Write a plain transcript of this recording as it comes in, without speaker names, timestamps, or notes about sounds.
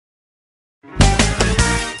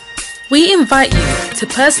We invite you to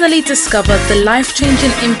personally discover the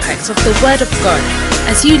life-changing impact of the Word of God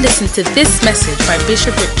as you listen to this message by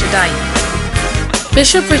Bishop Richard Ayi.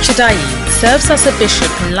 Bishop Richard Ayi serves as a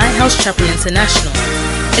bishop in Lighthouse Chapel International,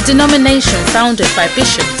 a denomination founded by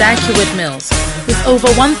Bishop Dag Heward-Mills with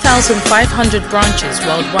over 1,500 branches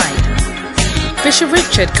worldwide. Bishop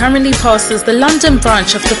Richard currently pastors the London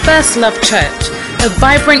branch of the First Love Church, a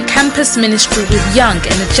vibrant campus ministry with young,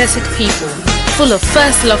 energetic people full of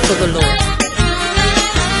first love for the Lord.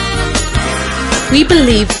 We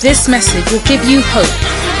believe this message will give you hope,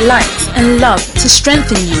 light, and love to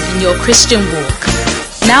strengthen you in your Christian walk.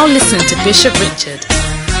 Now listen to Bishop Richard.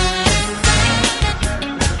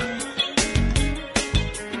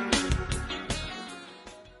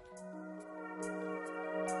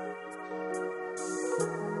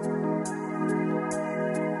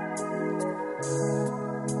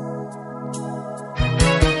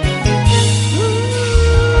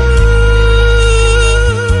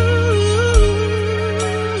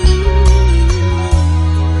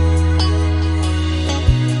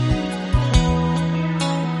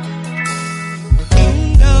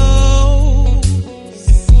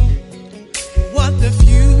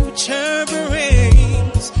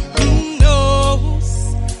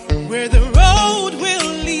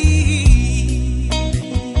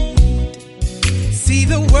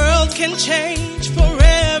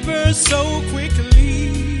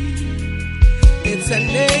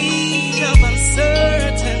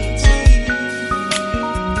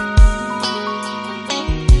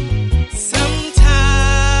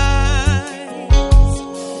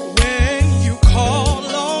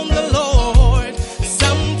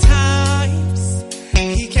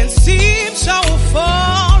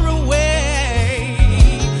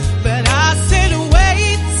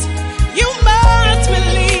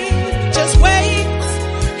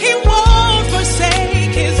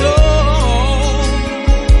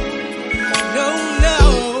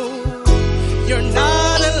 No,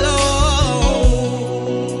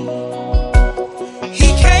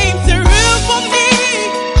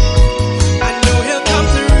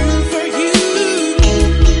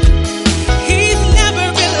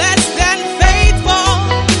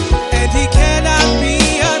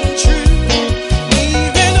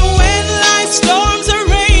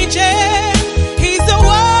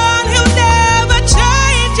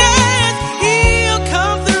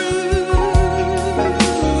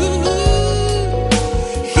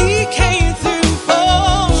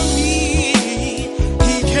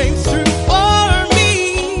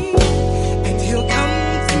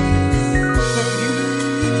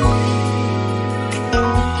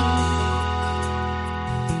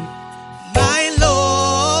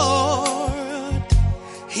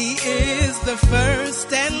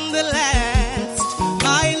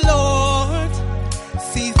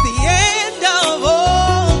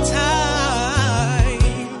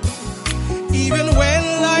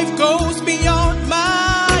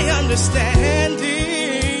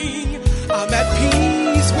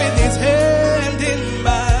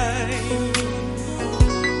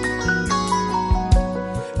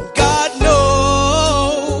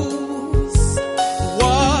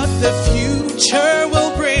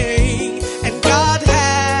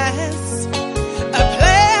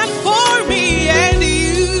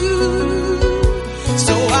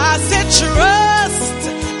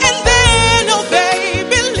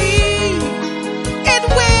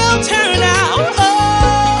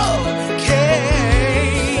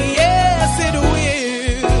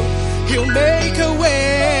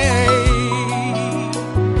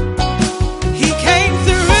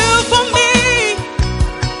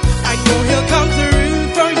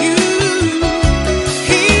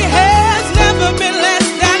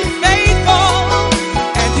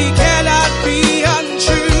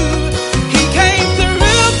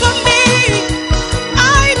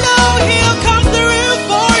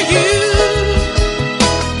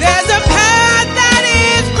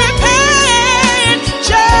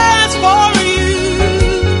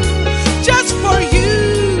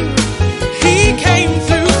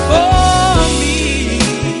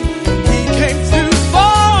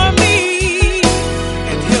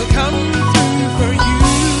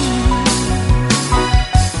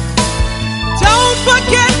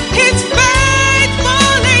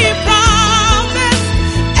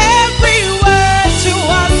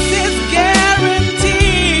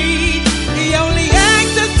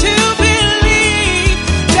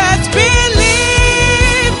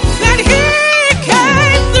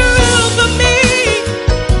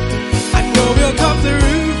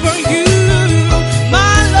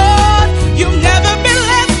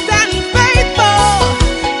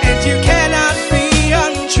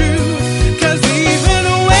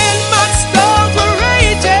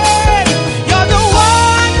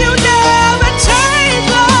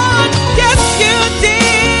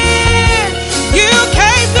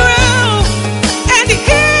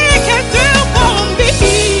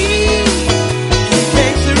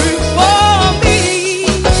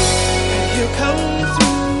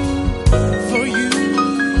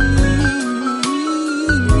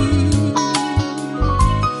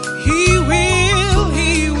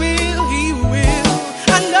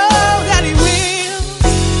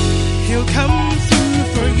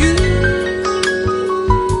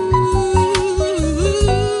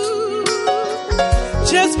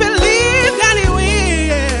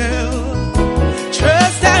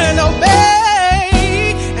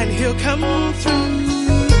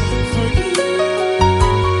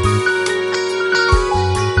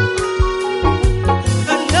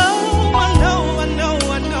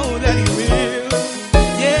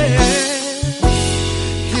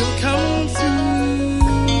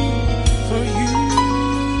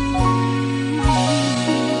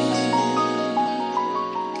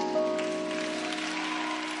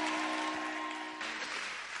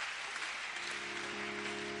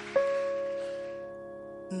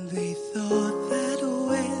 They thought that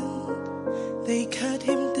when they cut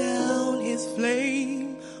him down, his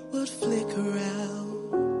flame would flicker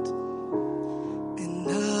out, and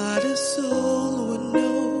not a soul would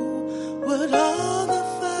know what all the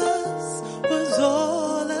fuss was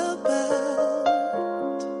all about.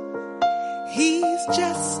 He's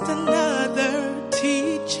just another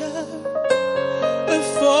teacher, a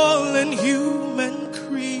fallen human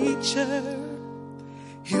creature.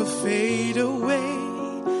 He'll fade away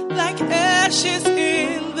like ashes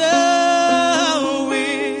in the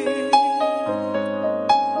wind.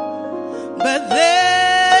 But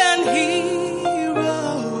then he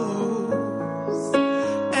rose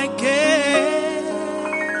again.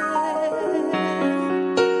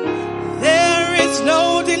 There is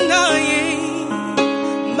no denying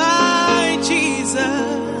my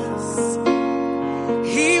Jesus.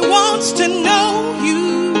 He wants to know you.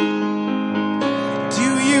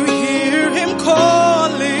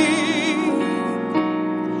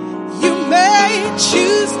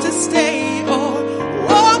 Choose to stay or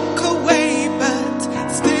walk away, but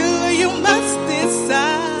still you must decide.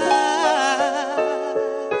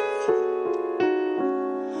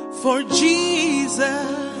 For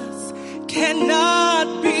Jesus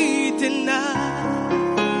cannot be denied.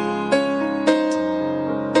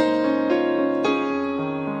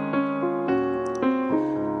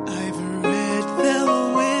 I've read the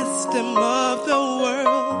wisdom of the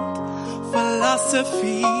world,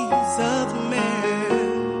 philosophies of men.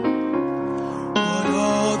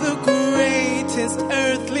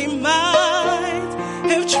 Earthly minds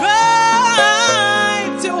have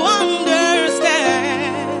tried to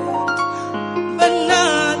understand, but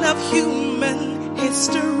none of human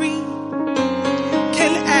history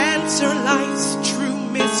can answer life's true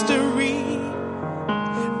mystery,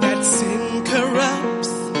 that sin corrupts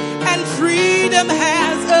and freedom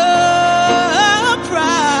has a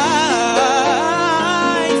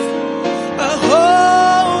price, a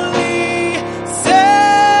holy sacrifice.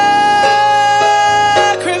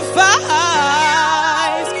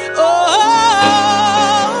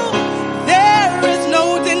 Oh, there is no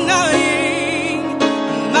denying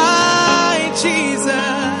my Jesus.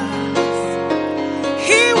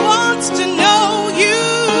 He wants to know you.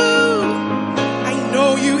 I know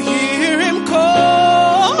you hear him calling.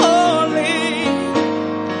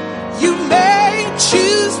 You may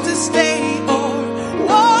choose to stay or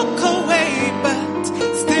walk away, but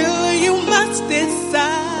still you must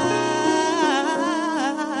decide.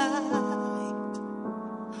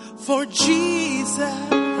 For Jesus,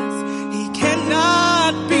 he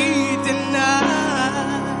cannot be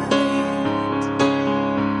denied.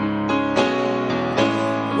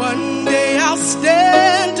 One day I'll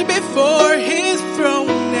stand before his throne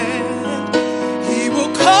and he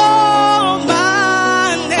will call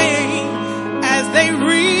my name as they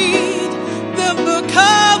read the book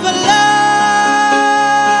of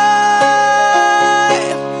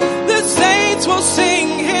life. The saints will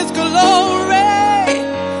sing his glory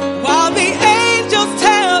while the angels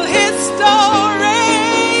tell his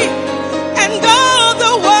story, and all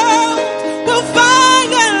the world will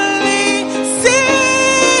finally see.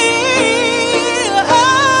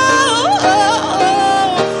 Oh,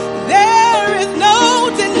 there is no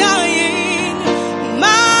denying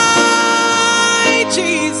my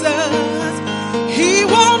Jesus. He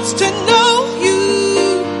wants to know you.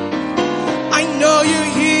 I know you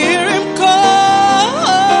hear him calling.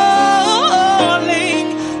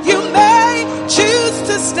 You may choose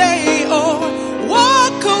to stay or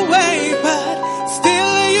walk away, but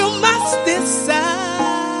still you must decide.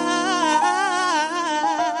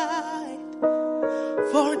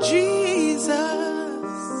 For Jesus,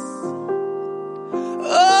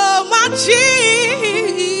 oh my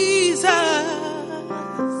Jesus,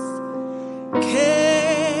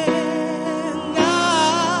 cannot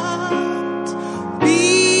be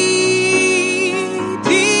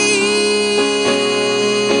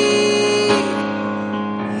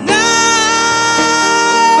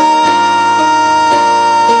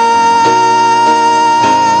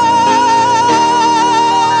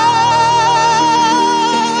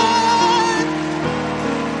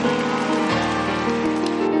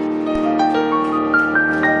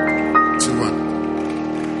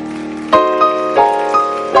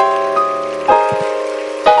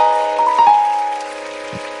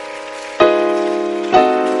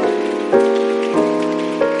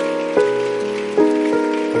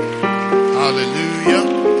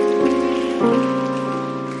Hallelujah.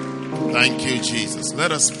 Thank you, Jesus.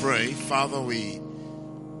 Let us pray. Father, we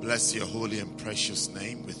bless your holy and precious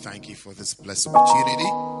name. We thank you for this blessed opportunity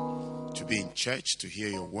to be in church, to hear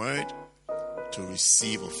your word. to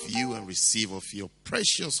receive of you and receive of your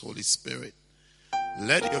precious Holy Spirit.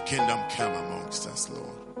 Let your kingdom come amongst us,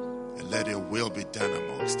 Lord, and let your will be done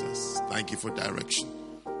amongst us. Thank you for direction,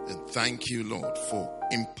 and thank you, Lord, for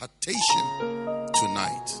impartation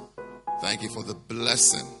tonight. Thank you for the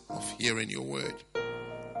blessing of hearing your word.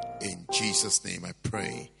 In Jesus' name I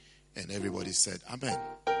pray. And everybody said, Amen.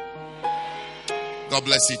 God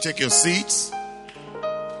bless you. Take your seats.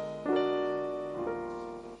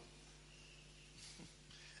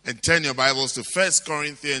 And turn your Bibles to 1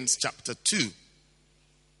 Corinthians chapter 2.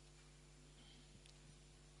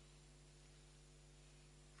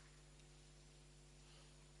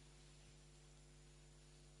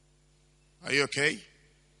 Are you okay?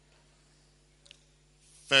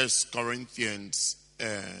 1 Corinthians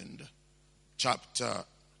and chapter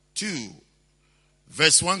 2.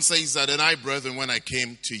 Verse 1 says that, and I, brethren, when I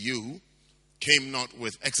came to you, came not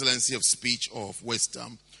with excellency of speech or of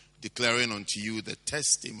wisdom, declaring unto you the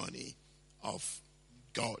testimony of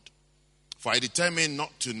God. For I determined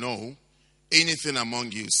not to know anything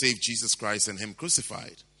among you save Jesus Christ and him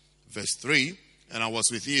crucified. Verse 3, and I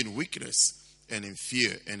was with you in weakness and in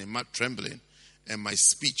fear and in much trembling, and my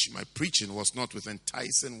speech, my preaching was not with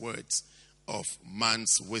enticing words of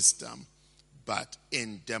man's wisdom, but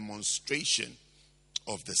in demonstration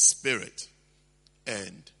of the Spirit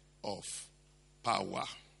and of power.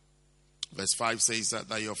 Verse 5 says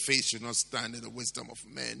that your faith should not stand in the wisdom of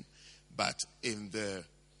men, but in the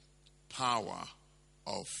power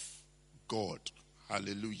of God.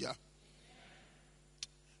 Hallelujah.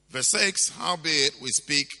 Verse 6, howbeit we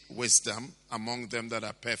speak wisdom among them that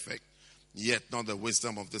are perfect, yet not the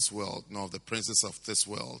wisdom of this world, nor of the princes of this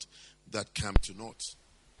world that come to naught.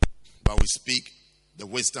 But we speak the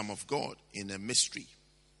wisdom of God in a mystery,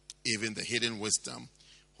 even the hidden wisdom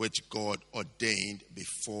which God ordained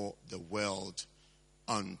before the world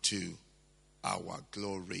unto our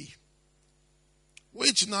glory,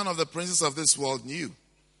 which none of the princes of this world knew.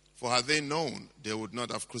 For had they known, they would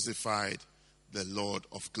not have crucified the Lord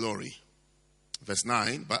of glory. Verse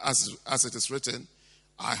 9, but as it is written,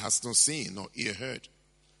 eye has not seen, nor ear heard,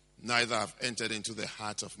 neither have entered into the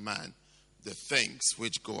heart of man the things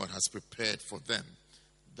which God has prepared for them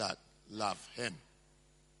that love him.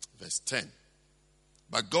 Verse 10,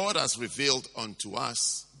 but God has revealed unto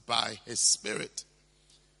us by his Spirit.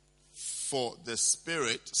 For the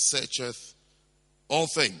Spirit searcheth all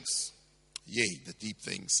things, yea, the deep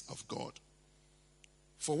things of God.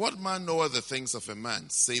 For what man knoweth the things of a man,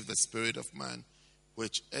 save the spirit of man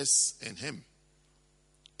which is in him?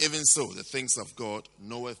 Even so, the things of God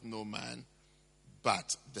knoweth no man,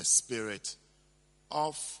 but the Spirit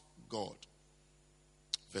of God.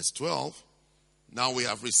 Verse 12, now we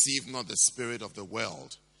have received not the spirit of the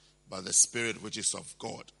world, but the Spirit which is of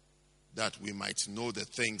God, that we might know the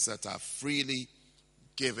things that are freely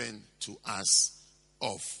given to us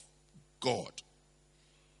of God.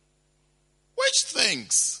 Which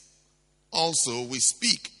things also we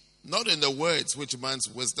speak, not in the words which man's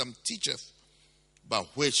wisdom teacheth, but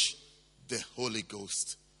which the Holy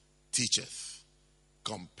Ghost teacheth,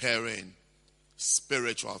 comparing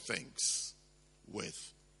spiritual things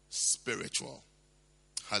with spiritual.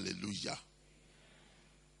 Hallelujah.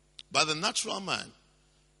 But the natural man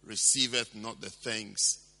receiveth not the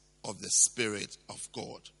things of the Spirit of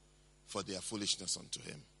God, for they are foolishness unto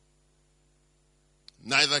him.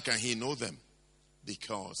 Neither can he know them,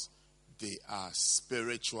 because they are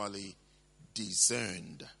spiritually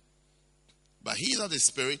discerned. But he that is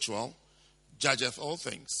spiritual judgeth all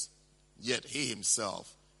things, yet he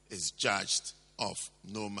himself is judged of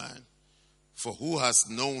no man. For who has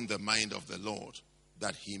known the mind of the Lord,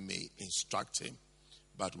 that he may instruct him?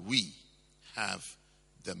 But we have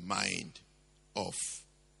the mind of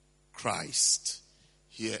Christ.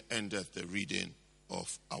 Here endeth the reading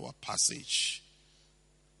of our passage.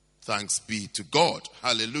 Thanks be to God.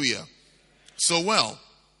 Hallelujah. So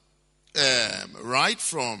right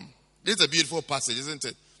from, this is a beautiful passage, isn't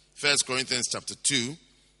it? 1 Corinthians chapter 2.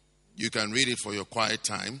 You can read it for your quiet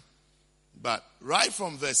time. But right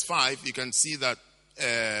from verse 5, you can see that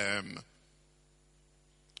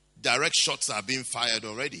direct shots are being fired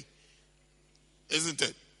already. Isn't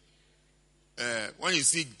it? When you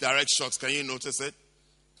see direct shots, can you notice it?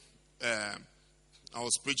 I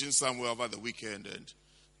was preaching somewhere over the weekend, and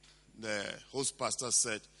the host pastor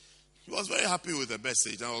said he was very happy with the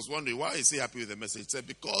message. And I was wondering, why is he happy with the message? He said,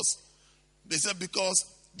 because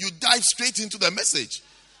you dive straight into the message.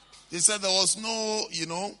 He said there was no, he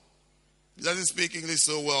doesn't speak English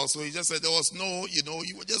so well, so he just said there was no, you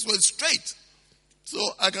just went straight. So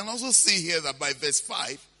I can also see here that by verse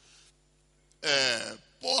 5,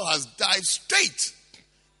 Paul has dived straight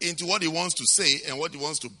into what he wants to say and what he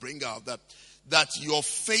wants to bring out, that your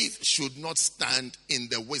faith should not stand in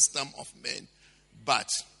the wisdom of men, but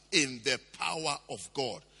in the power of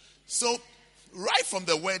God. So, right from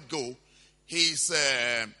the word go, he's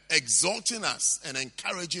exhorting us and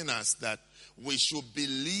encouraging us that we should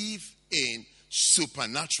believe in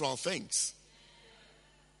supernatural things.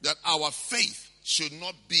 That our faith should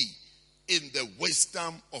not be in the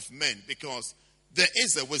wisdom of men, because there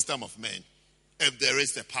is a wisdom of men and there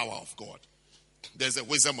is the power of God. There's a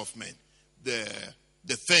wisdom of men.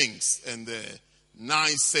 The things and the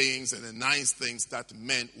nice sayings and the nice things that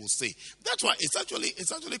men will say. That's why it's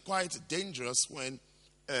actually quite dangerous when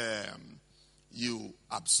you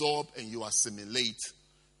absorb and you assimilate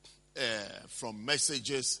from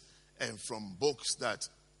messages and from books that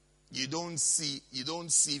you don't see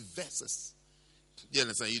verses. You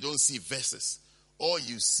understand? You don't see verses. All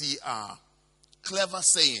you see are clever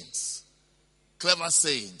sayings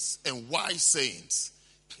and wise sayings.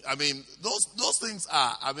 I mean, those things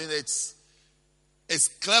are, I mean, it's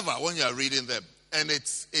clever when you are reading them, and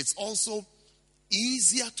it's also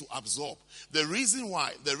easier to absorb. The reason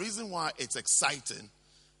why it's exciting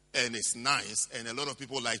and it's nice, and a lot of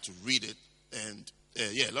people like to read it, and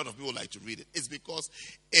a lot of people like to read it, is because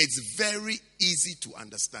it's very easy to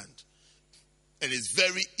understand, and it's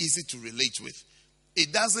very easy to relate with.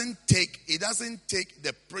 It doesn't take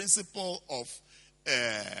the principle of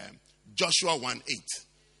Joshua 1:8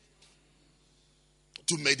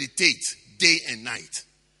 to meditate day and night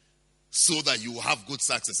so that you will have good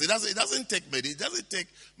success. It doesn't take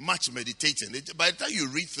much meditating. By the time you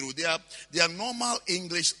read through, they are normal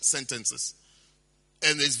English sentences,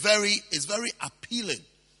 and it's very appealing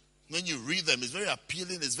when you read them. It's very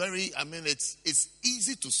appealing. It's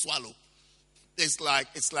easy to swallow. It's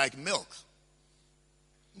like milk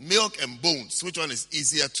and bones. Which one is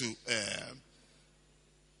easier to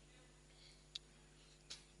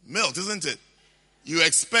milk, isn't it? You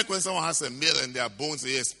expect when someone has a meal and there are bones,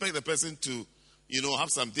 you expect the person to,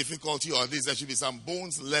 have some difficulty, or at least there should be some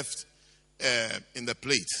bones left in the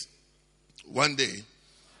plate. One day,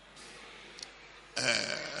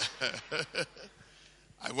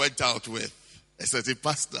 I went out with a certain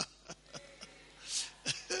pastor.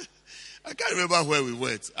 I can't remember where we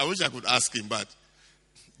went. I wish I could ask him, but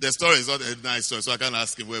the story is not a nice story, so I can't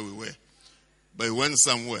ask him where we were. But we went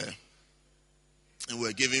somewhere and we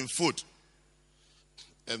were giving food.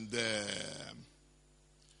 And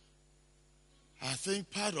I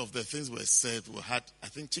think part of the things were said had,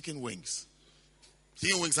 chicken wings.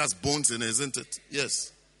 Chicken wings has bones in it, isn't it?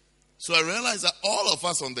 Yes. So I realized that all of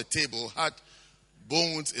us on the table had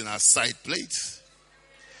bones in our side plates.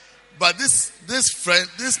 But this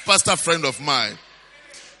pastor friend of mine,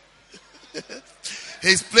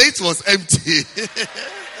 his plate was empty.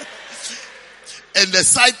 And the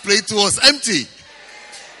side plate was empty.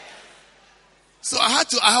 So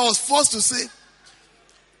I was forced to say,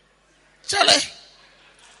 Charlie,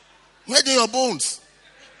 where are your bones?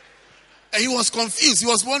 And he was confused. He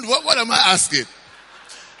was wondering, what am I asking?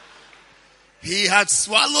 He had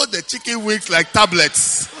swallowed the chicken wings like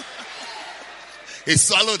tablets. He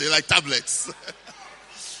swallowed it like tablets.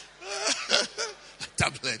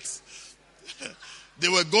 Tablets. They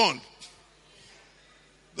were gone.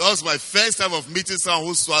 That was my first time of meeting someone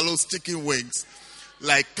who swallows chicken wings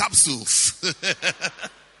like capsules.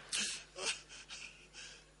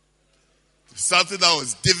 Something that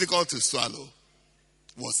was difficult to swallow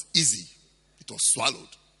was easy. It was swallowed.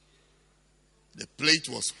 The plate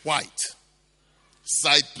was white.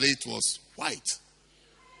 Side plate was white.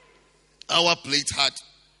 Our plate had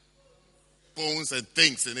bones and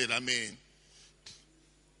things in it.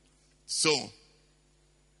 So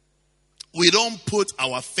we don't put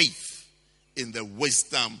our faith in the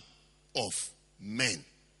wisdom of men.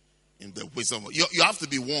 In the wisdom of, you have to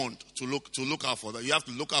be warned to look out for that. You have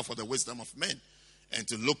to look out for the wisdom of men and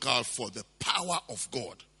to look out for the power of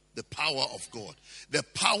God. The power of God. The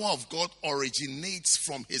power of God originates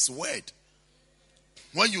from His word.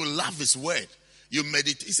 When you love His word, you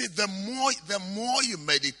meditate. You see, the more you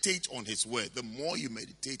meditate on His word, the more you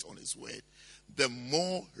meditate on His word, the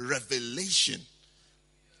more revelation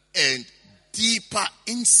and deeper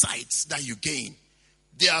insights that you gain.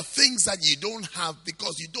 There are things that you don't have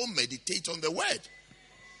because you don't meditate on the word.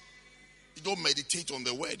 You don't meditate on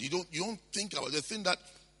the word. You don't think about the thing that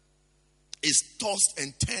is tossed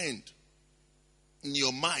and turned in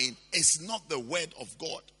your mind. Is not the word of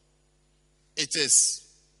God. It is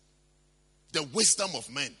the wisdom of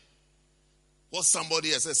men. What somebody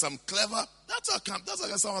has said, some clever, that's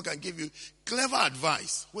how someone can give you clever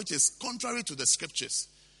advice, which is contrary to the scriptures.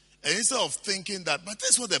 And instead of thinking that, but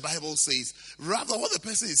that's what the Bible says, rather what the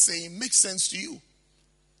person is saying makes sense to you.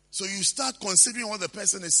 So you start considering what the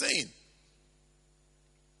person is saying.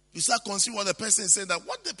 You start considering what the person is saying, that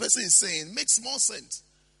what the person is saying makes more sense,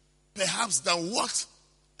 perhaps, than what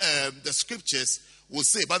the scriptures will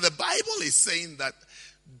say. But the Bible is saying that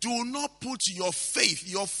do not put your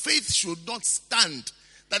faith should not stand.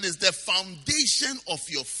 That is, the foundation of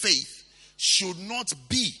your faith should not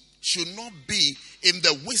be in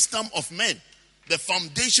the wisdom of men. The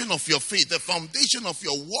foundation of your faith, the foundation of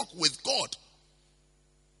your walk with God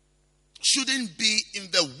shouldn't be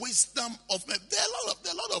in the wisdom of men. There are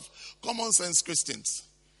a lot of common sense Christians.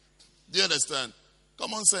 Do you understand?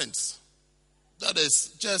 Common sense. That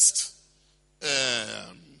is just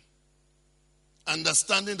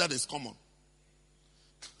understanding that is common.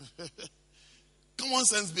 Common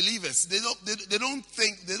sense believers, they don't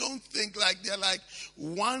think like they're like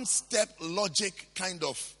one step logic kind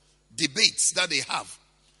of debates that they have.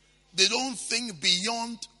 They don't think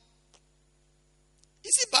beyond.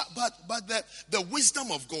 You see, but the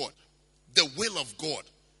wisdom of God, the will of God,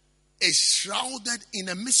 is shrouded in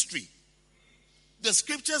a mystery. The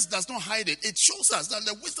scriptures does not hide it. It shows us that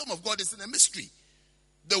the wisdom of God is in a mystery.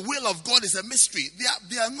 The will of God is a mystery.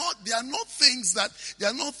 They are not things that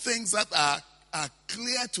are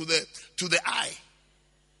clear to the eye.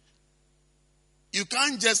 You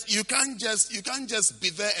can't just be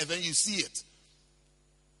there and then you see it.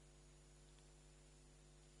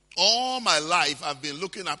 All my life I've been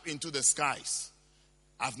looking up into the skies.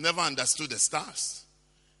 I've never understood the stars.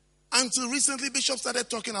 Until recently Bishop started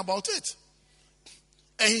talking about it.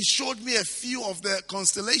 And he showed me a few of the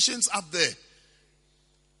constellations up there.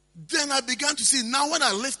 Then I began to see, now when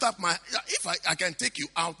I lift up my, if I can take you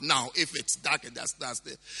out now, if it's dark and there's stars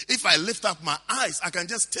there. If I lift up my eyes, I can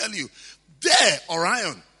just tell you, there,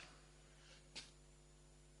 Orion.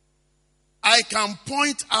 I can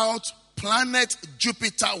point out planet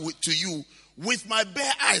Jupiter to you with my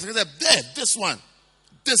bare eyes. There, this one.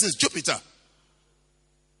 This is Jupiter.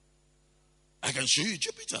 I can show you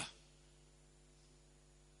Jupiter.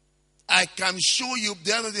 I can show you,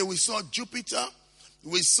 the other day we saw Jupiter.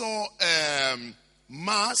 We saw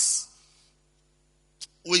Mars.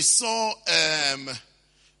 We saw,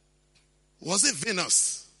 was it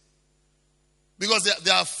Venus? Because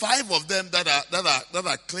there are 5 of them that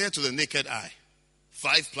are clear to the naked eye.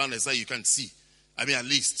 5 planets that you can see. I mean, at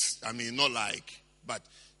least. I mean, not like, but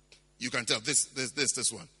you can tell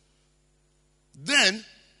this one. Then,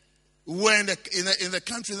 when in the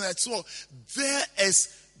country that I saw, there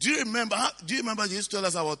is. Do you remember you used to tell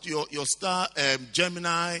us about your star,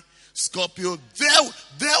 Gemini, Scorpio?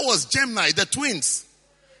 There was Gemini, the twins.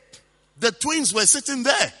 The twins were sitting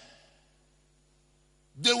there.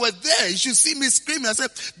 They were there. You should see me screaming. I said,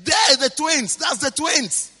 there, the twins. That's the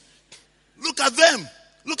twins. Look at them.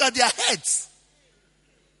 Look at their heads.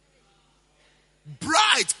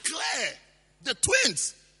 Bright, clear. The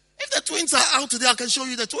twins. If the twins are out today, I can show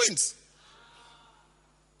you the twins.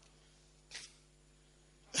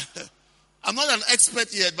 I'm not an expert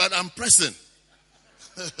yet, but I'm pressing.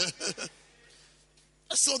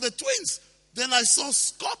 I saw the twins. Then I saw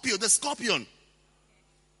Scorpio, the scorpion.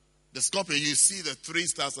 The scorpion, you see the 3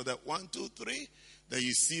 stars of that 1, 2, 3. Then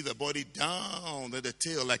you see the body down, then the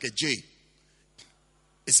tail like a J.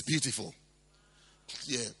 It's beautiful.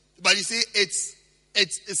 Yeah. But you see, it's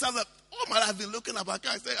something. Oh man, I've been looking up. I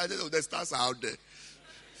can't say, I don't know, the stars are out there.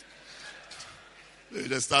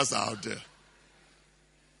 The stars are out there.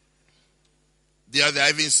 The other, I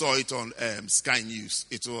even saw it on Sky News.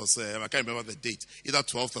 It was, I can't remember the date, either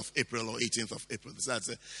 12th of April or 18th of April. That's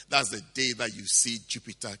the day that you see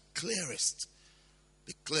Jupiter clearest.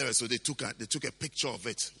 The clearest. So they took a picture of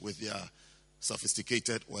it with their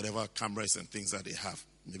sophisticated whatever cameras and things that they have.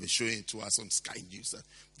 And they were showing it to us on Sky News that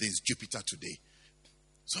there's Jupiter today.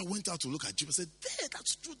 So I went out to look at Jupiter. I said, there,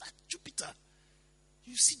 that's true, that Jupiter.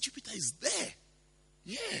 You see, Jupiter is there.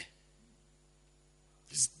 Yeah.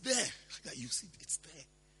 It's there. You see, it's there.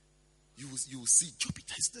 You will see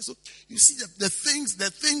Jupiter is there. So you see the things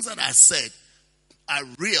that I said are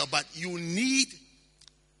real, but you need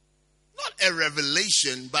not a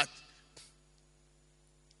revelation, but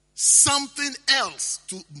something else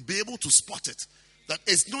to be able to spot it. That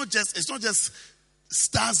it's not just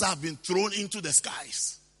stars that have been thrown into the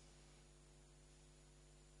skies.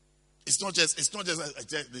 It's not just this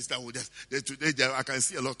time. Today I can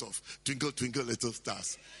see a lot of twinkle, twinkle, little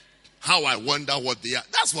stars. How I wonder what they are.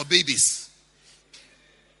 That's for babies.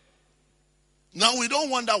 Now we don't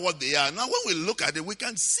wonder what they are. Now when we look at it, we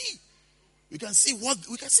can see. We can see what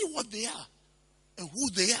they are and who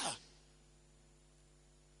they are.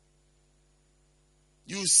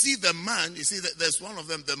 You see the man, you see that there's one of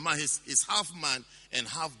them, the man, he's half man and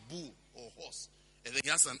half bull or horse. And then he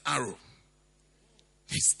has an arrow.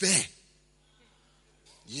 He's there.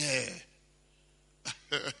 Yeah.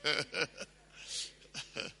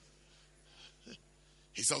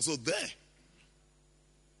 He's also there.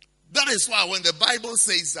 That is why when the Bible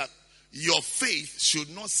says that your faith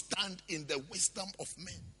should not stand in the wisdom of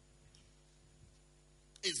men,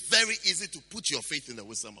 it's very easy to put your faith in the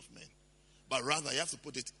wisdom of men. But rather, you have to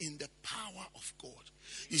put it in the power of God.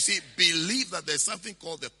 You see, believe that there's something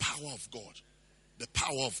called the power of God. The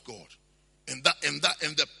power of God. And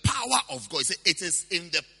the power of God. It is in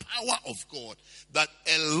the power of God that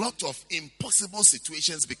a lot of impossible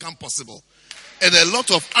situations become possible. And a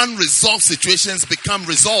lot of unresolved situations become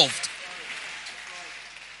resolved.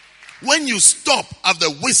 When you stop at the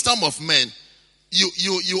wisdom of men,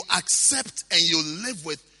 you accept and you live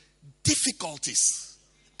with difficulties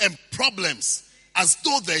and problems as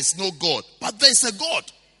though there is no God. But there is a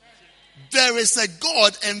God. There is a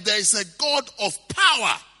God, and there is a God of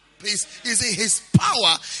power. Please, you see, his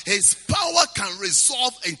power can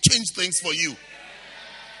resolve and change things for you.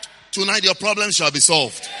 Tonight your problems shall be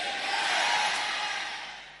solved.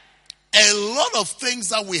 A lot of things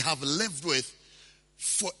that we have lived with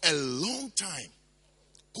for a long time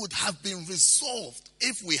could have been resolved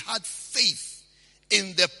if we had faith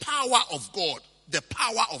in the power of God. The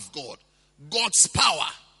power of God. God's power.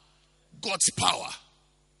 God's power.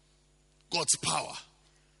 God's power.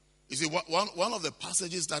 You see, one of the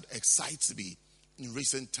passages that excites me in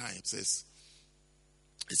recent times is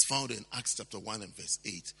found in Acts chapter 1 and verse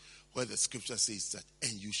 8, where the scripture says that,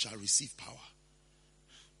 and you shall receive power.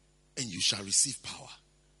 And you shall receive power.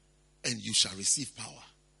 And you shall receive power.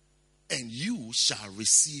 And you shall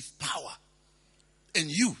receive power. And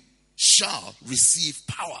you shall receive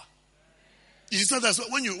power. You see, that's what,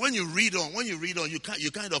 when you read on,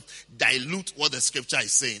 you kind of dilute what the scripture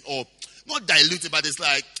is saying, or not dilute it, but it's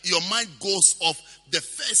like your mind goes off the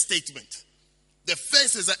first statement. The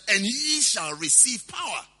first is that, and ye shall receive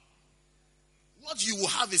power. What you will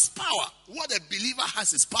have is power. What a believer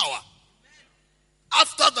has is power.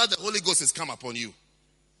 After that, the Holy Ghost has come upon you.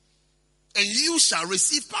 And you shall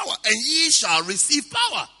receive power. And ye shall receive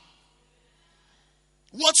power.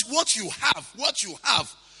 What you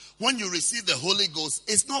have when you receive the Holy Ghost,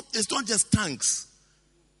 it's not just tongues.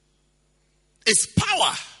 It's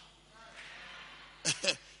power.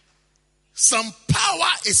 Some power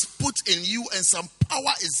is put in you and some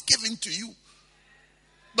power is given to you.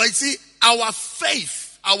 But you see, our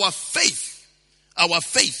faith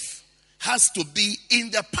has to be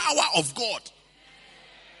in the power of God.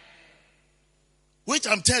 Which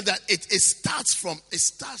I'm telling that it starts from the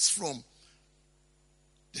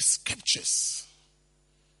scriptures.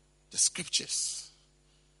 The scriptures.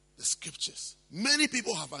 The scriptures. Many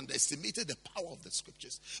people have underestimated the power of the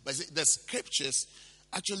scriptures. But the scriptures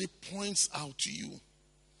actually points out to you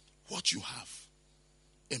what you have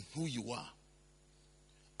and who you are.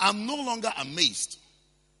 I'm no longer amazed.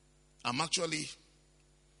 I'm actually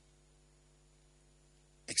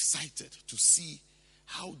excited to see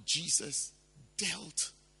how Jesus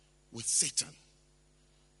dealt with Satan.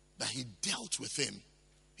 That he dealt with him.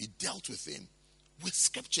 He dealt with him with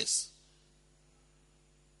scriptures.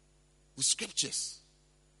 With scriptures.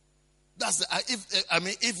 That's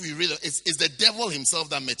if we read it, it's the devil himself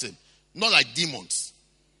that met him. Not like demons.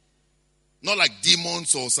 Not like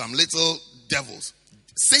demons or some little devils.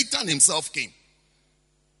 Satan himself came.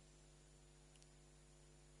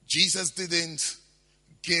 Jesus didn't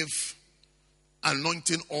give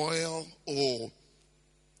anointing oil or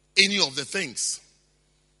any of the things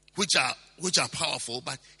which are powerful,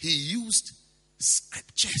 but he used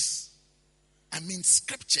scriptures.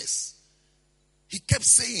 Scriptures. He kept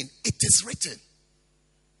saying, it is written.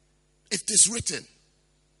 It is written.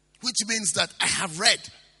 Which means that I have read.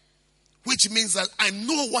 Which means that I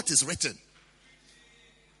know what is written.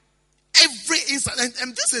 Every instant,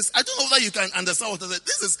 and this is, I don't know whether you can understand what I said.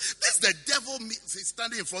 This is the devil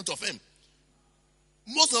standing in front of him.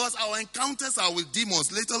 Most of us, our encounters are with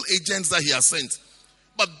demons, little agents that he has sent.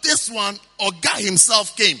 But this one, Oga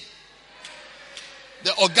himself came. The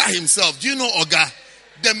Oga himself. Do you know Oga?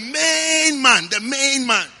 The main man. The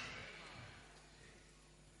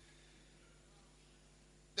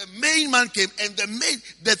main man came, and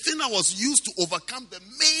the thing that was used to overcome the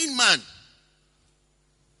main man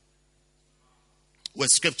were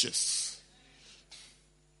scriptures.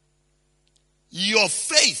 Your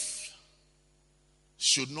faith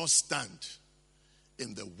should not stand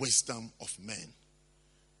in the wisdom of men,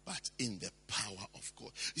 but in the power of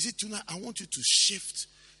God. You see, tonight I want you to shift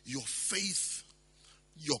your faith,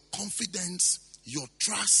 your confidence, your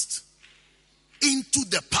trust into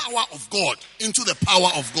the power of God. Into the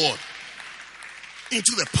power of God.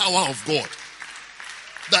 Into the power of God.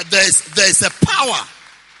 That there's a power.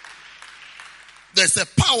 There's a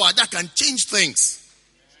power that can change things.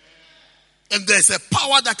 And there's a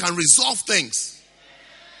power that can resolve things.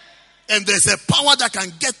 And there's a power that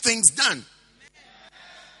can get things done.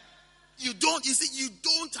 You don't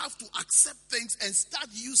have to accept things and start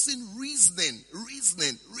using reasoning.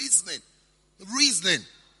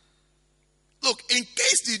 Look, in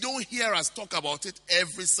case you don't hear us talk about it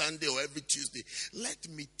every Sunday or every Tuesday, let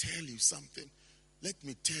me tell you something. Let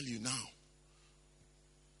me tell you now.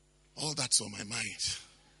 All that's on my mind.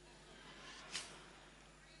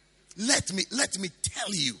 Let me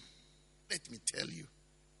tell you. Let me tell you.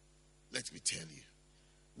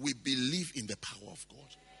 We believe in the power of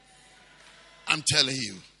God. I'm telling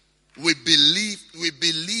you. We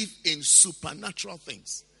believe in supernatural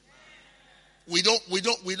things. We don't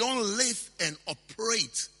live and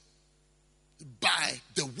operate by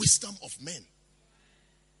the wisdom of men.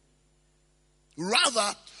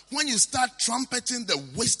 Rather, when you start trumpeting the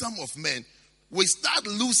wisdom of men, we start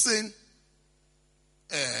losing,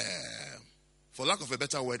 for lack of a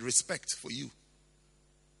better word, respect for you.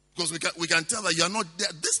 Because we can tell that you are not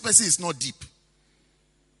there. This person is not deep.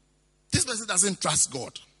 This person doesn't trust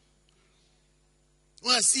God.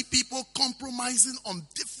 When I see people compromising on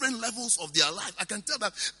different levels of their life, I can tell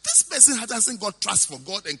that this person hasn't got trust for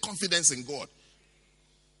God and confidence in God.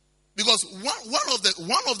 Because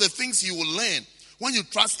one of the things you will learn when you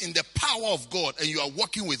trust in the power of God and you are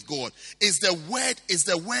working with God is the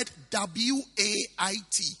word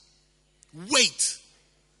W-A-I-T. Wait.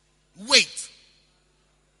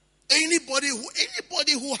 Anybody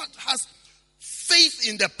who has faith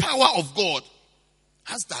in the power of God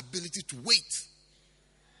has the ability to wait.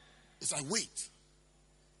 It's like wait.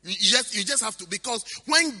 You just have to, because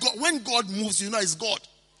when God moves, you know it's God.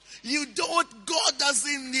 God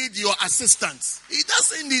doesn't need your assistance. He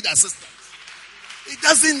doesn't need assistance. He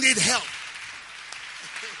doesn't need help.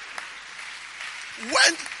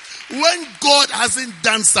 When God hasn't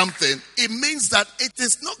done something, it means that it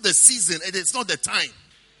is not the season, it is not the time.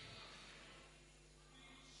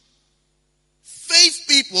 Faith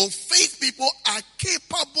people are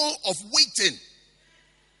capable of waiting.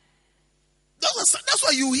 That's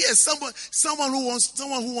why you hear someone who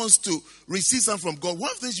wants to receive something from God.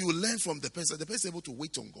 One of the things you will learn from the person is able to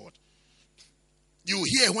wait on God. You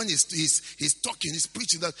hear when he's talking, he's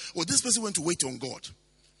preaching that, this person went to wait on God.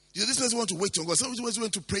 This person went to wait on God. Somebody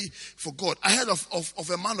went to pray for God. I heard of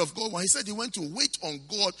a man of God when he said he went to wait on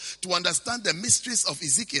God to understand the mysteries of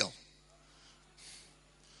Ezekiel.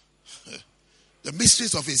 The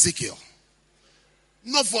mysteries of Ezekiel.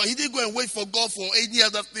 He didn't go and wait for God for any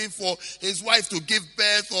other thing, for his wife to give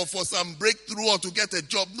birth or for some breakthrough or to get a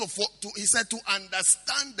job. He said to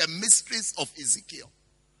understand the mysteries of Ezekiel.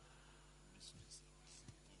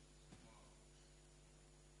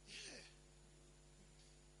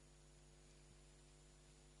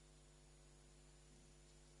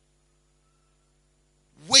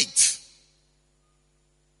 Wait.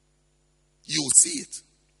 You will see it.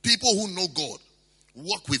 People who know God,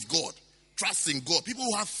 walk with God, trust in God. People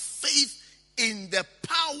who have faith in the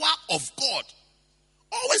power of God.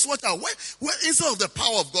 Always watch out. Instead of the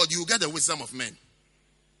power of God, you get the wisdom of men.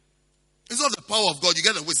 Instead of the power of God, you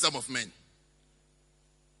get the wisdom of men.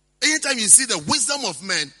 Anytime you see the wisdom of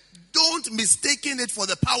men, don't mistake it for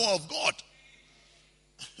the power of God.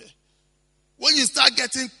 When you start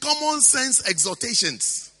getting common sense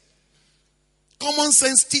exhortations, common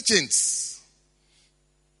sense teachings,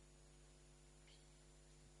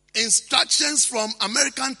 instructions from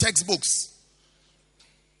American textbooks.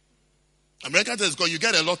 American textbooks, you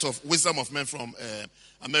get a lot of wisdom of men from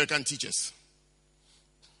American teachers.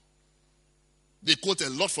 They quote a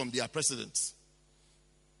lot from their presidents.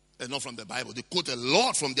 And not from the Bible. They quote a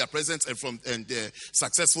lot from their presidents and their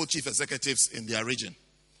successful chief executives in their region.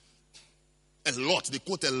 A lot. They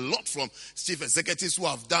quote a lot from chief executives who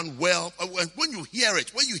have done well. When you hear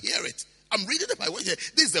it, I'm reading the Bible.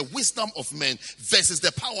 This is the wisdom of men versus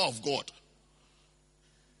the power of God.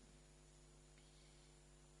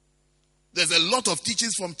 There's a lot of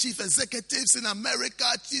teachings from chief executives in America,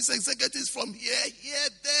 chief executives from here,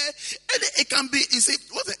 there. And it can be,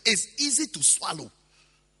 it's easy to swallow.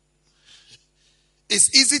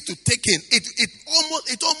 It's easy to take in.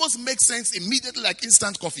 It almost makes sense immediately, like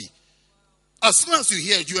instant coffee. As soon as you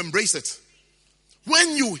hear it, you embrace it.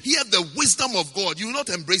 When you hear the wisdom of God, you will not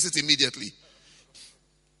embrace it immediately.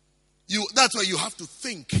 That's why you have to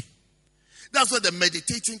think. That's where the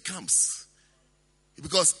meditating comes.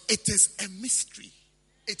 Because it is a mystery.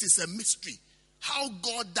 It is a mystery. How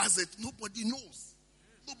God does it, nobody knows.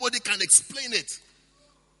 Nobody can explain it.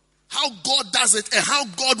 How God does it and how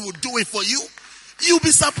God will do it for you, you'll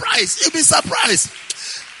be surprised. You'll be surprised.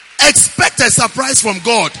 Expect a surprise from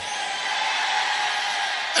God.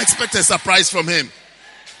 Expect a surprise from Him.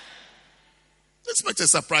 Expect a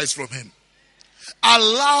surprise from Him.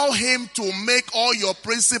 Allow Him to make all your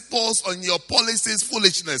principles and your policies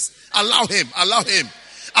foolishness. Allow Him. Allow Him.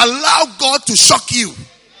 Allow God to shock you.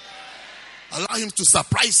 Allow Him to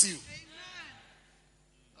surprise you.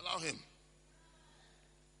 Allow Him.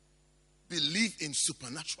 Believe in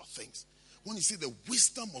supernatural things. When you see the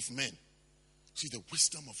wisdom of men, see the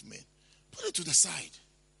wisdom of men, put it to the side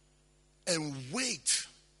and wait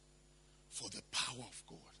for the power of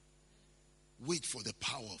God. Wait for the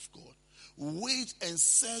power of God. Wait and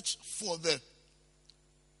search for the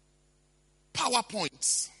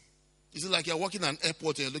PowerPoints. Is it like you're working at an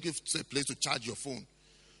airport and you're looking for a place to charge your phone?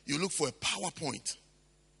 You look for a PowerPoint.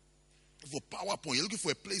 For PowerPoint, you're looking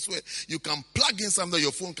for a place where you can plug in something that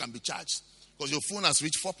your phone can be charged. Because your phone has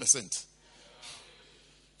reached 4%.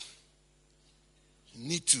 You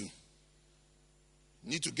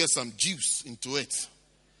need to get some juice into it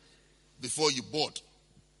before you board.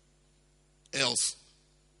 Else,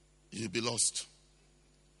 you'll be lost.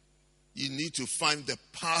 You need to find the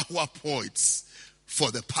PowerPoints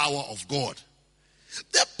for the power of God.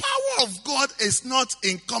 The power of God is not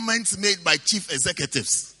in comments made by chief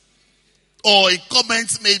executives or in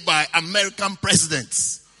comments made by American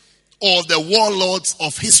presidents or the warlords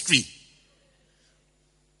of history.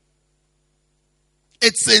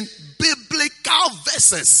 It's in biblical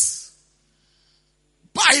verses.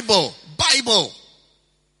 Bible.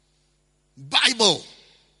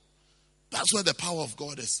 That's where the power of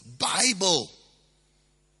God is. Bible.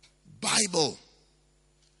 The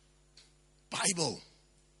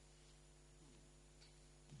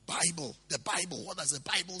Bible. What does the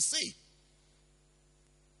Bible say?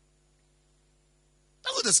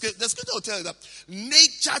 That's what the scripture will tell you, that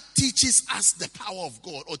nature teaches us the power of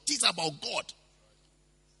God or teaches about God.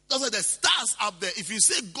 That's why the stars up there, if you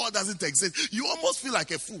say God doesn't exist, you almost feel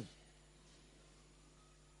like a fool.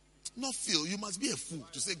 Not feel, you must be a fool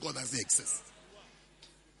to say God doesn't exist.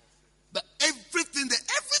 But everything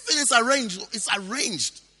is arranged. It's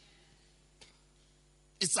arranged.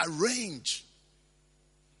 It's arranged.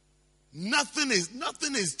 Nothing is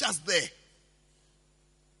just there.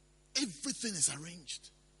 Everything is arranged.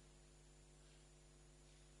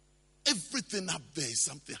 Everything up there is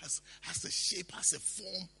something, has a shape, has a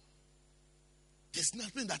form. There's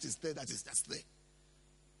nothing that is there that is just there.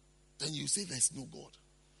 Then you say there's no God.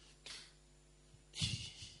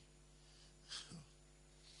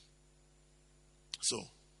 So,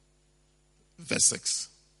 verse 6.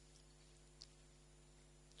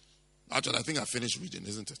 Actually, I think I finished reading,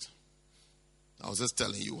 isn't it? I was just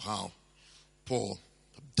telling you how Paul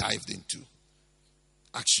dived into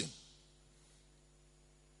action.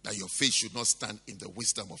 That your faith should not stand in the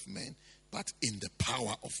wisdom of men, but in the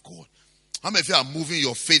power of God. How many of you are moving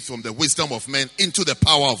your faith from the wisdom of men into the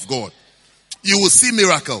power of God? You will see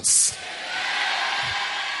miracles.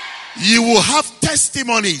 You will have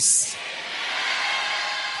testimonies.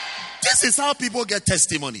 This is how people get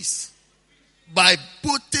testimonies. By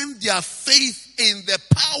putting their faith in the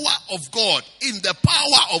power of God. In the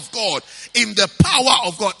power of God. In the power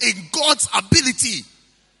of God. In God's ability.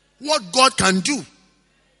 What God can do.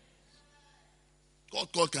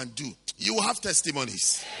 What God can do. You will have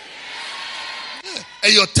testimonies. Yeah.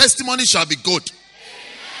 And your testimony shall be good.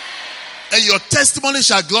 And your testimony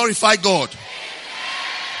shall glorify God.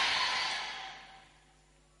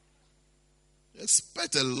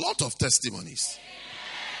 Expect a lot of testimonies.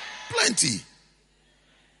 Plenty.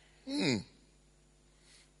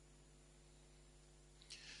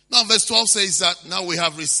 Now verse 12 says that now we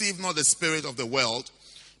have received not the spirit of the world,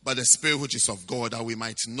 but the Spirit which is of God, that we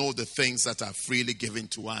might know the things that are freely given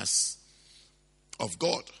to us of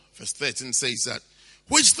God. Verse 13 says that,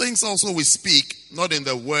 which things also we speak, not in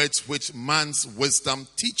the words which man's wisdom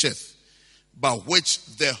teacheth, but which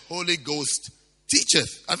the Holy Ghost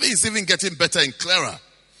teacheth. I think it's even getting better and clearer.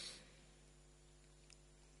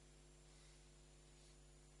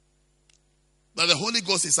 That the Holy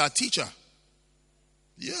Ghost is our teacher.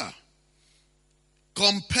 Yeah.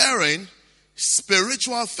 Comparing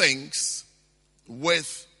spiritual things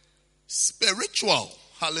with spiritual.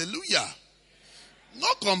 Hallelujah.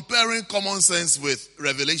 Not comparing common sense with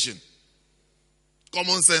revelation.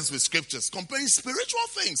 Common sense with scriptures. Comparing spiritual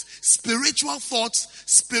things. Spiritual thoughts.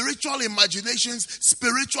 Spiritual imaginations.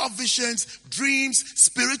 Spiritual visions. Dreams.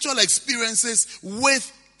 Spiritual experiences with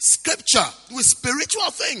scripture. With spiritual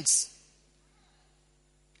things.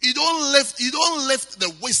 You don't lift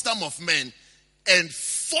the wisdom of men and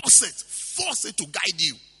force it to guide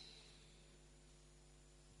you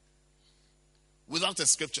without a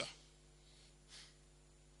scripture.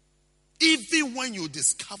 Even when you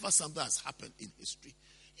discover something has happened in history,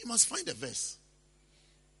 you must find a verse.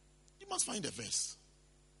 You must find a verse.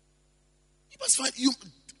 You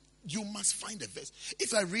must find a verse.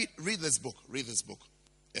 If I read this book,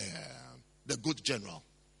 The Good General.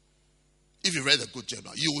 If you read The Good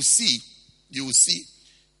General, you will see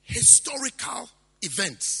historical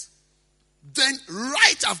events. Then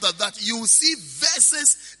right after that, you will see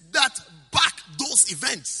verses that back those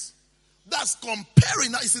events. That's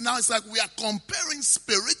comparing. Now it's like we are comparing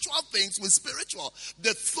spiritual things with spiritual.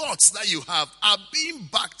 The thoughts that you have are being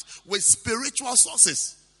backed with spiritual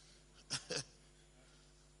sources.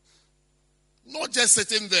 Not just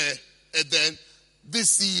sitting there and then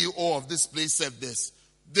this CEO of this place said this.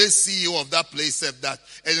 This CEO of that place said that.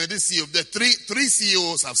 And then this CEO, the three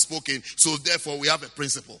CEOs have spoken. So therefore we have a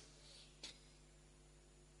principle.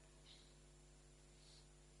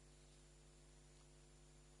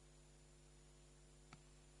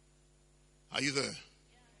 Are you there?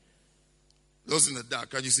 Those in the dark,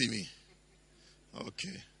 can you see me?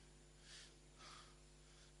 Okay.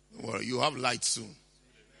 Don't worry, you have light soon.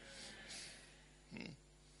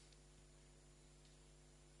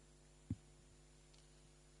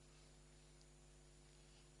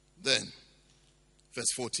 Then,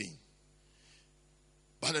 verse 14.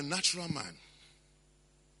 But a natural man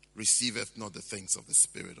receiveth not the things of the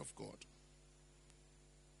Spirit of God,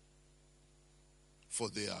 for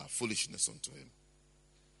they are foolishness unto him.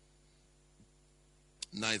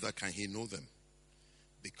 Neither can he know them,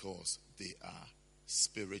 because they are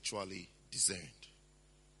spiritually discerned.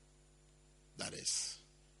 That is,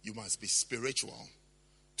 you must be spiritual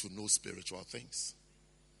to know spiritual things.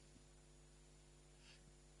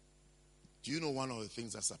 Do you know one of the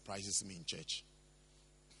things that surprises me in church?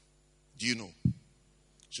 Do you know?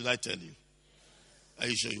 Should I tell you? Are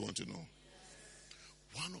you sure you want to know?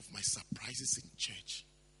 One of my surprises in church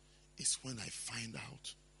is when I find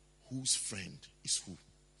out whose friend is who.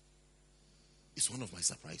 It's one of my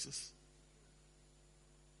surprises.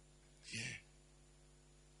 Yeah.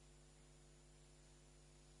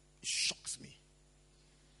 It shocks me.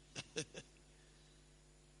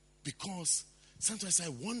 Because sometimes I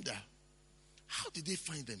wonder, how did they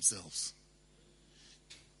find themselves?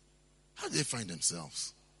 How did they find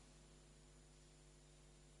themselves?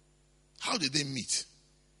 How did they meet?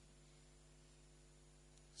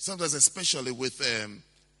 Sometimes, especially with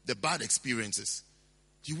the bad experiences,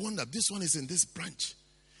 you wonder, this one is in this branch,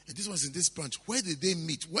 and this one is in this branch. Where did they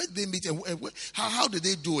meet? Where did they meet? And how did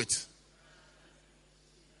they do it?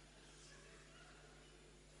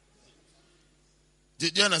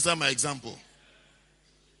 Did you understand my example?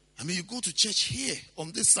 I mean, you go to church here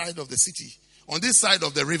on this side of the city, on this side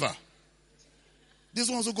of the river. This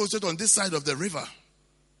one also goes to on this side of the river.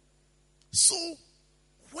 So,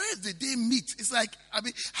 where did they meet? It's like, I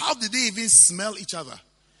mean, how did they even smell each other?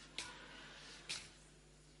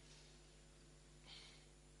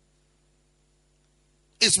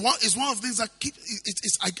 It's one of the things that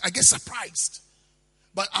I get surprised.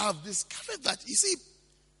 But I have discovered that, you see,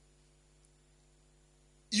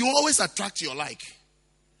 you always attract your like.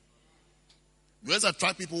 You always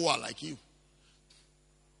attract people who are like you.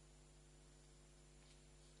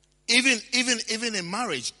 Even in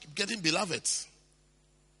marriage, getting beloved.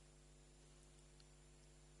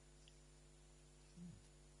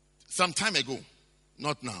 Some time ago,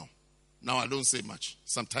 not now. Now I don't say much.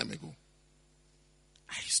 Some time ago,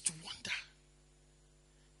 I used to wonder,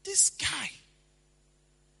 this guy,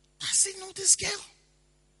 does he know this girl?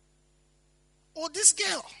 Or this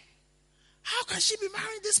girl? How can she be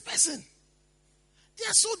marrying this person? They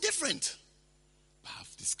are so different. But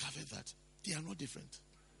I've discovered that they are not different.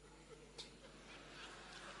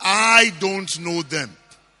 I don't know them.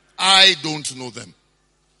 I don't know them.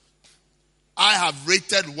 I have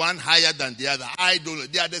rated one higher than the other. I don't know.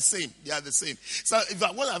 They are the same. They are the same. So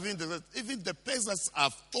even the persons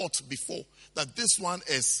I've thought before that this one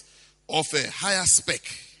is of a higher spec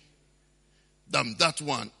than that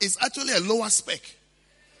one is actually a lower spec.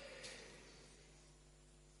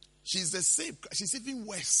 She's the same. She's even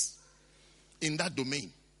worse in that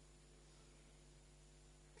domain.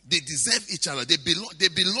 They deserve each other. They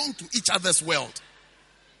belong to each other's world.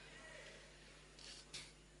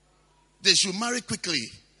 They should marry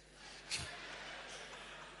quickly.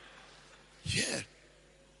 Yeah.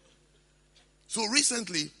 So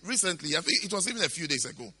recently, I think it was even a few days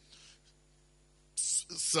ago,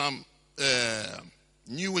 some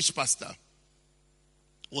newish pastor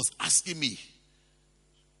was asking me,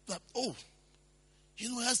 that, oh,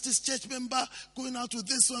 as this church member going out with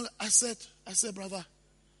this one. I said, brother,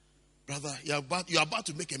 you're about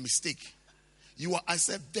to make a mistake. I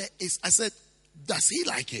said, does he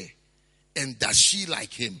like her? And does she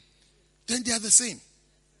like him? Then they are the same.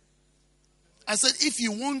 I said, if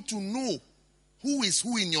you want to know who is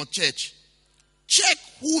who in your church, check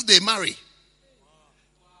who they marry.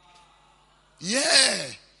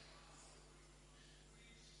 Yeah.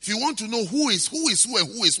 If you want to know who is who and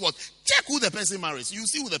who is what, check who the person marries. You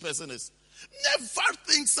see who the person is. Never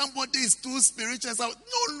think somebody is too spiritual. No.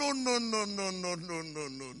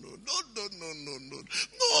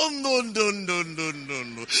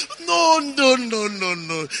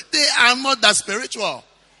 They are not that spiritual.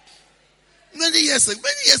 Many years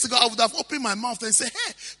ago, I would have opened my mouth and said,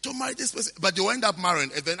 hey, to marry this person. But they will end up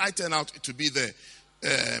marrying, and then I turn out to be the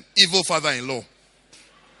evil father-in-law.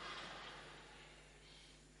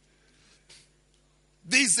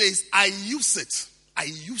 These days, I use it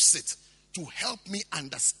to help me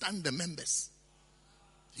understand the members.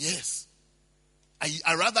 Yes.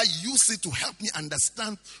 I rather use it to help me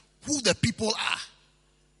understand who the people are.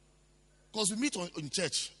 Because we meet in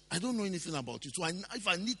church. I don't know anything about you. So if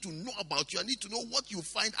I need to know about you, I need to know what you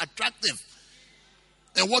find attractive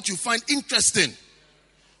and what you find interesting.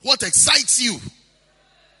 What excites you.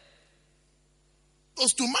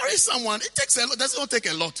 Because to marry someone, it takes a lot. It does not take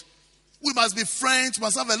a lot. We must be friends,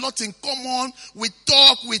 must have a lot in common. We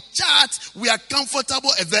talk, we chat, we are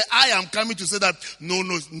comfortable. And then I am coming to say that, no.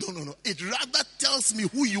 It rather tells me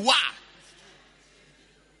who you are.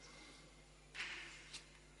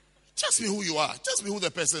 Just me who you are. Just me who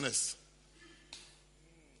the person is.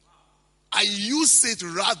 I use it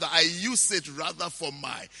rather for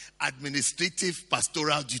my administrative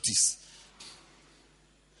pastoral duties.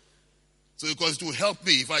 So because it will help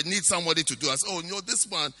me if I need somebody to do. I say, this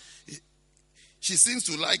one, she seems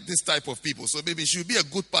to like this type of people. So maybe she'll be a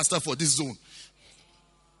good pastor for this zone.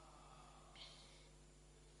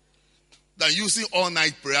 Than using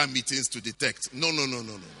all-night prayer meetings to detect. No.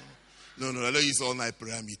 I don't use all-night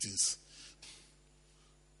prayer meetings.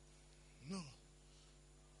 No.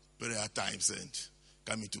 Prayer times and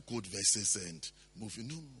coming to quote verses and moving.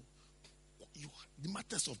 No. The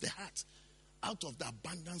matters of the heart. Out of the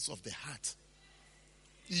abundance of the heart,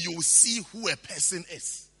 you see who a person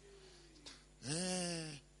is.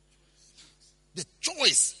 The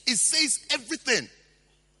choice. It says everything.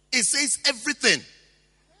 It says everything.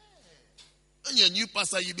 When you're a new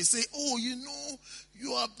pastor, you'll be saying,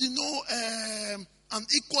 you are, I'm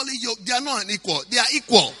equally yoked. They are not unequal. They are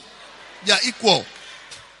equal. They are equal.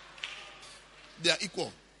 They are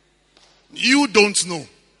equal. You don't know.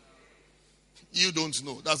 You don't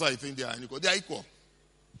know. That's why you think they are unequal. They are equal.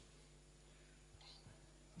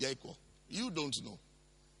 They are equal. You don't know.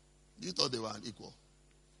 You thought they were unequal.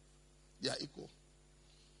 They are equal.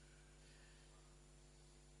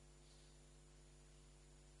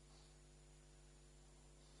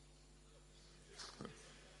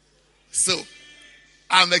 So,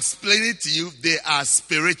 I'm explaining to you, they are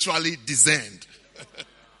spiritually discerned.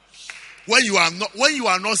 When you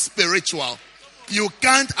are not spiritual, you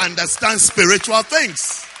can't understand spiritual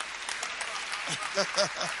things.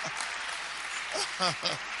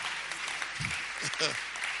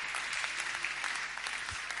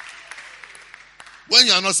 When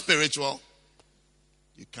you are not spiritual,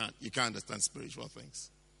 you can't understand spiritual things.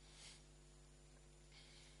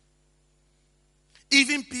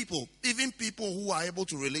 Even people who are able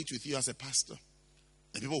to relate with you as a pastor,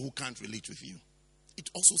 and people who can't relate with you, it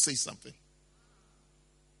also says something.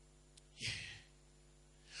 Yeah.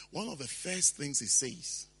 One of the first things it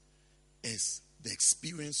says is the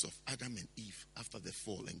experience of Adam and Eve after the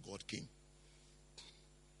fall and God came.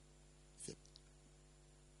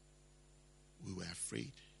 We were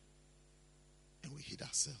afraid and we hid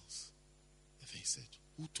ourselves. And they said,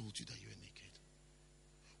 who told you that you were naked?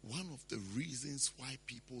 One of the reasons why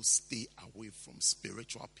people stay away from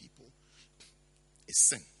spiritual people is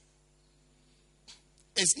sin.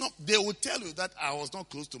 It's not, they will tell you that I was not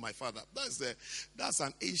close to my father. That's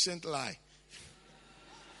an ancient lie.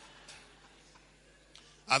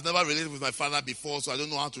 I've never related with my father before, so I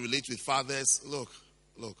don't know how to relate with fathers. Look.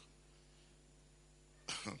 Look.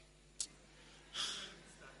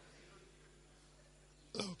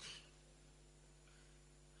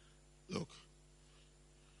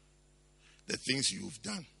 The things you've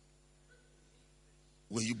done.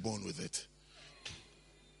 Were you born with it?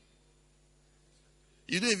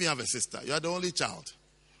 You don't even have a sister. You are the only child.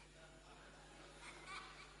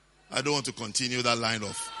 I don't want to continue that line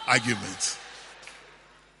of argument.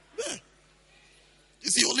 Yeah.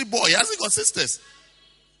 He's the only boy. He hasn't got sisters.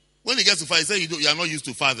 When he gets to father, he says you are not used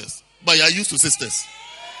to fathers, but you are used to sisters.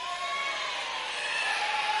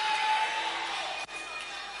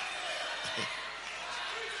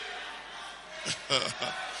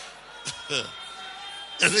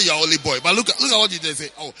 I say you're only boy, but look at what you did.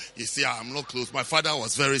 Say, oh, you see, I'm not close. My father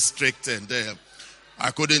was very strict, and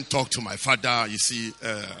I couldn't talk to my father. You see,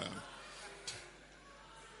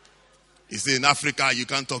 in Africa you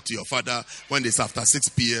can't talk to your father when it's after 6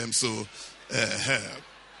 p.m. So,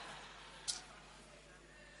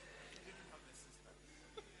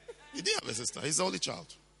 he didn't have a sister. He's the only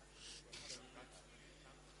child.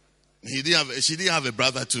 She didn't have a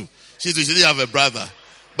brother too. She didn't have a brother.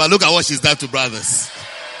 But look at what she's done to brothers.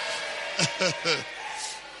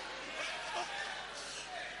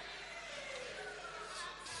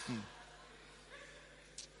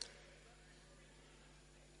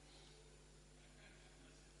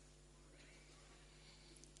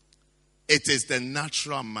 It is the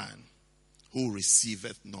natural man who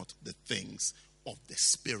receiveth not the things of the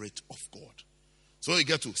Spirit of God. So you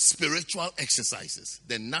get to spiritual exercises.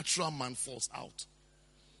 The natural man falls out.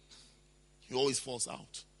 He always falls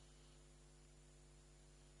out.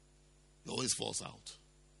 He always falls out.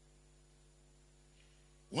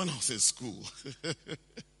 When I was in school,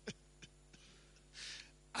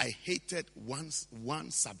 I hated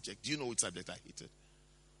one subject. Do you know which subject I hated?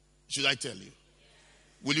 Should I tell you?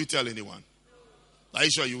 Will you tell anyone? Are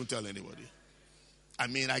you sure you won't tell anybody? I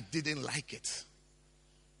mean, I didn't like it.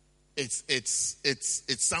 It's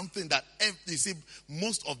something that, you see,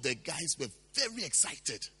 most of the guys were very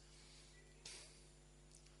excited.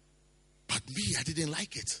 But me, I didn't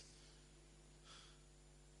like it.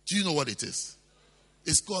 Do you know what it is?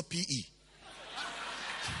 It's called PE.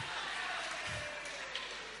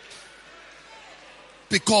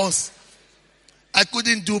 Because I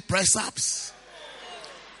couldn't do press-ups.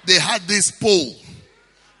 They had this pole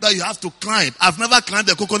that you have to climb. I've never climbed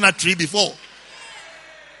a coconut tree before.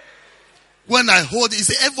 When I hold it, you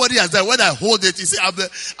see, everybody has that. When I hold it, you see,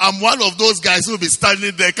 I'm one of those guys who will be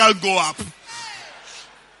standing there, can't go up.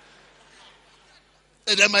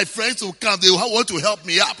 And then my friends will come, they will want to help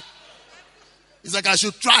me up. It's like I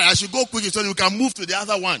should try, I should go quickly so you can move to the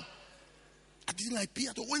other one. I didn't like PE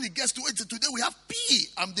at all. When it gets to it, today we have PE.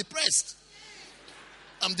 I'm depressed.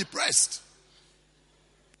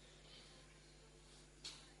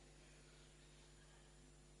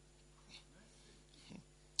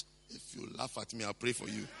 If you laugh at me, I'll pray for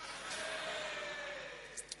you.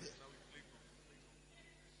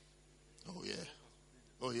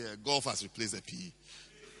 Oh yeah, golf has replaced the PE.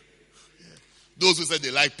 Yeah. Those who said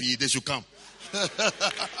they like PE, they should come.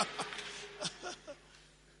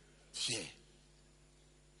 Yeah.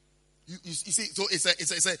 You see, so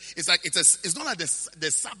it's not like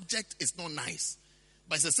the subject is not nice,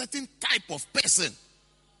 but it's a certain type of person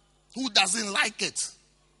who doesn't like it.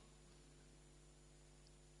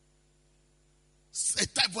 A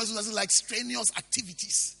type of person who doesn't like strenuous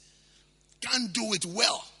activities, can't do it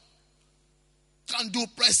well, can't do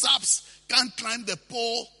press-ups, can't climb the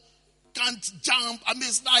pole, can't jump. I mean,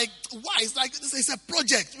 it's like, why? It's like, it's a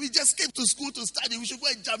project. We just came to school to study. We should go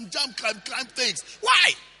and jump, climb things.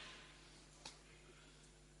 Why?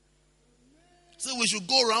 So we should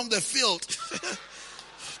go around the field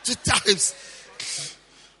 2 times.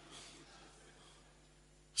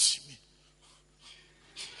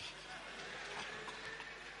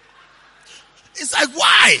 It's like,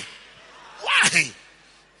 why?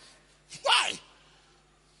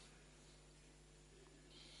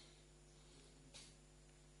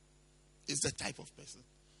 It's the type of person.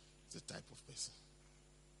 It's the type.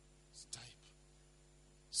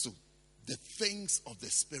 So, the things of the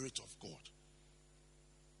Spirit of God.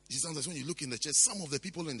 You see, sometimes when you look in the church, some of the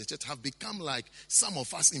people in the church have become like some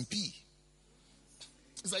of us in P.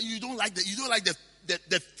 It's like you don't like the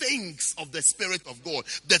things of the Spirit of God.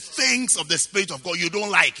 The things of the Spirit of God, you don't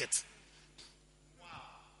like it. Wow.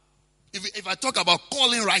 If I talk about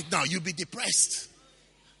calling right now, you'll be depressed.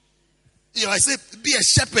 You know, I say, be a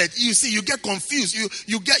shepherd. You see, you get confused.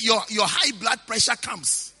 You get your high blood pressure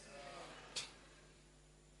comes.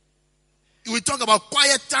 We talk about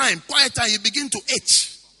quiet time, you begin to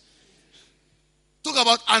itch. Talk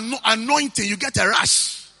about anointing, you get a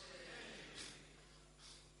rush.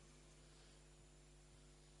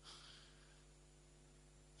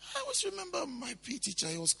 I always remember my PE teacher,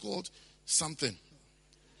 he was called something.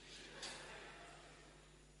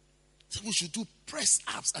 So we should do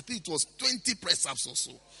press-ups. I think it was 20 press-ups or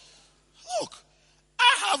so. Look,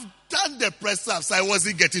 I have done the press-ups. I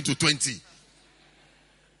wasn't getting to 20.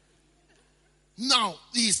 Now,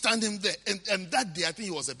 he's standing there. And that day, I think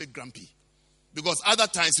he was a bit grumpy. Because other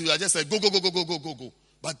times, he would just say, go.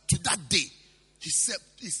 But to that day, he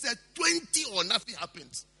said 20 or nothing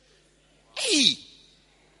happened. Hey!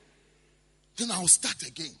 Then I'll start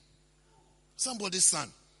again. Somebody's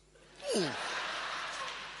son. Oh.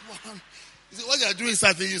 You see, what you're doing,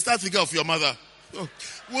 something, you start thinking of your mother. Oh.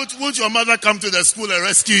 Won't your mother come to the school and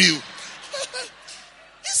rescue you? He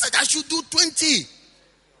said I should do 20.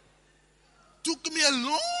 Took me a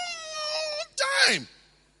long time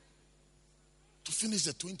to finish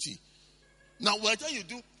the 20. Now, by the time you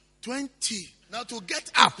do 20, now to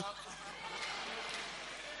get up.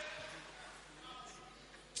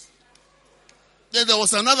 Then there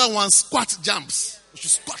was another one, squat jumps. You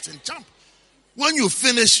should squat and jump. When you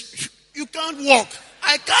finish, you can't walk.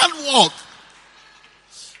 I can't walk.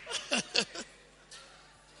 I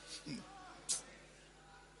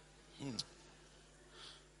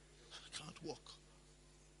can't walk.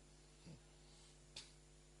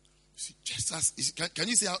 See, just as, can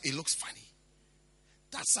you see how it looks funny?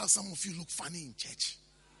 That's how some of you look funny in church.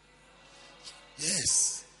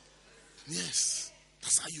 Yes. Yes.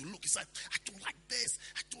 That's how you look. It's like, I don't like this.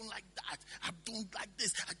 I don't like that. I don't like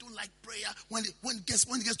this. I don't like prayer. When it gets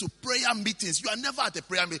to prayer meetings, you are never at a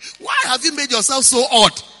prayer meeting. Why have you made yourself so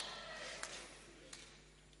odd?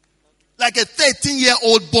 Like a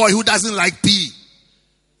 13-year-old boy who doesn't like PE.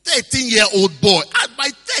 13-year-old boy. And by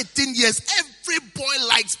 13 years, every boy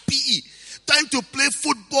likes PE. Time to play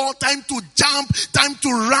football, time to jump, time to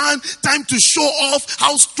run, time to show off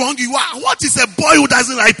how strong you are. What is a boy who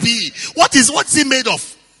doesn't like PE? What's he made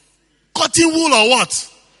of? Cotton wool or what?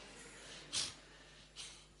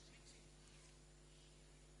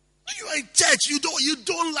 You are in church, you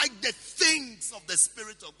don't like the things of the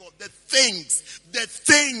Spirit of God. The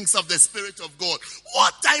things of the Spirit of God.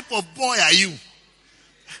 What type of boy are you?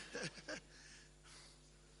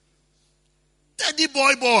 Teddy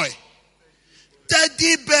boy.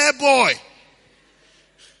 Teddy bear boy.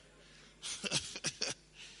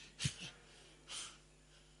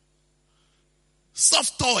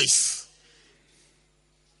 Soft toys.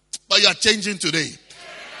 But you are changing today.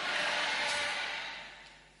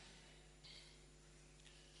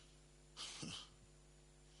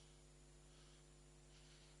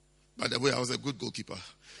 By the way, I was a good goalkeeper.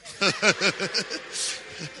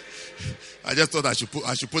 I just thought I should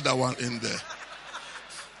put that one in there.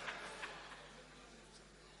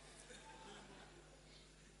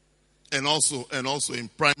 And also in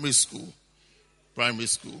primary school, I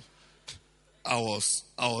was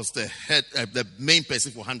the main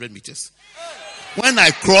person for 100 meters. When I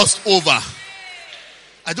crossed over,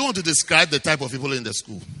 I don't want to describe the type of people in the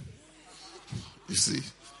school. You see,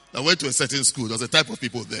 I went to a certain school. There was a type of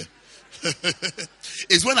people there.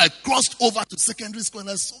 It's when I crossed over to secondary school and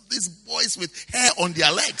I saw these boys with hair on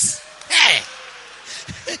their legs. Hair.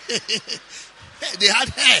 They had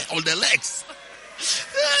hair on their legs.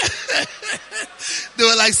 They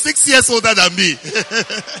were like 6 years older than me.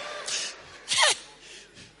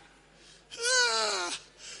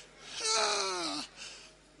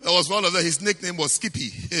 There was one of them, his nickname was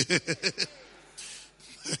Skippy.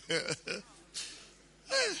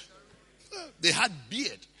 They had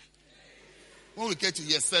beard. When we came to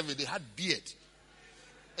year 7, they had beard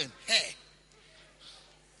and hair.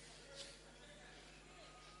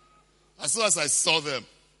 As soon as I saw them,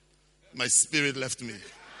 my spirit left me.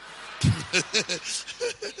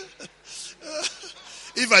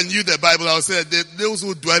 If I knew the Bible, I would say that those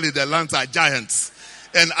who dwell in the land are giants,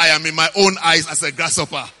 and I am in my own eyes as a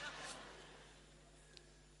grasshopper.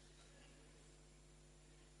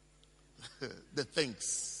 The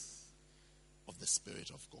things of the Spirit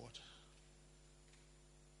of God.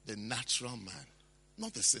 The natural man,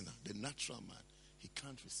 not the sinner, the natural man, he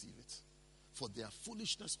can't receive it. For they are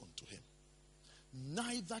foolishness unto him.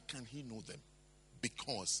 Neither can he know them,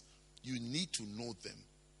 because you need to know them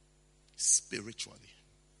spiritually.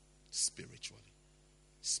 Spiritually.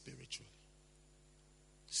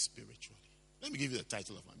 Let me give you the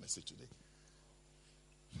title of my message today.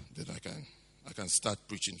 Then I can start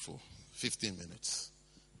preaching for 15 minutes.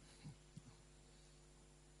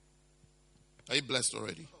 Are you blessed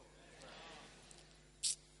already?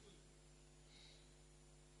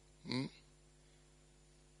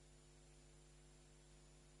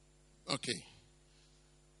 Okay.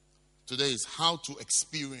 Today is how to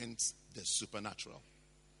experience the supernatural.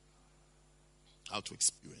 How to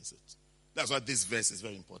experience it. That's why this verse is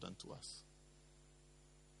very important to us.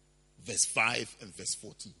 Verse 5 and verse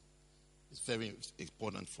 14 is very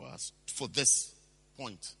important for us. For this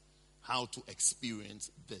point, how to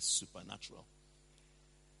experience the supernatural.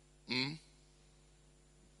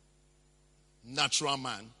 Natural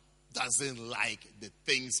man doesn't like the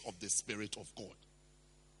things of the Spirit of God.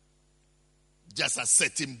 Just as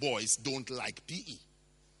certain boys don't like PE.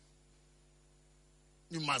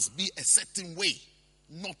 You must be a certain way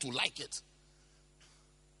not to like it.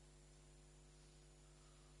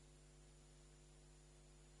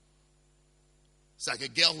 It's like a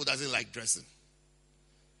girl who doesn't like dressing.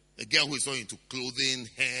 A girl who is not into clothing,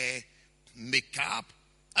 hair, makeup.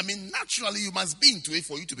 I mean, naturally, you must be into it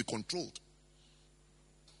for you to be controlled.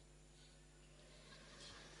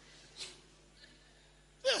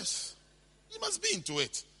 Yes. You must be into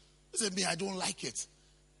it. You say, me, I don't like it.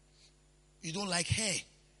 You don't like hair.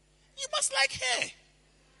 You must like hair.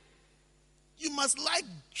 You must like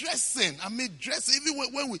dressing. I mean, dressing. Even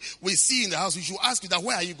when we see you in the house, we should ask you that,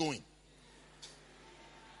 where are you going?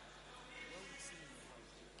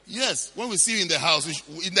 Yes, when we see you in the house,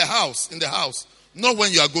 in the house. Not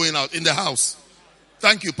when you are going out, in the house.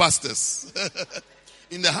 Thank you, pastors.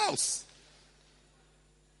 In the house.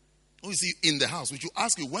 When we see you in the house, we should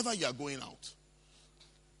ask you whether you are going out.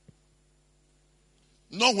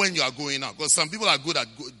 Not when you are going out. Because some people are good at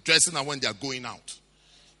dressing and when they are going out.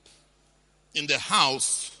 In the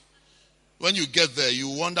house, when you get there, you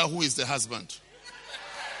wonder who is the husband.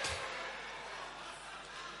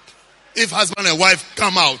 If husband and wife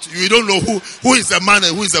come out, you don't know who is the man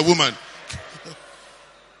and who is the woman.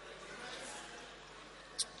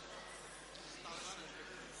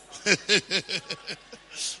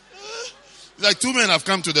 Like two men have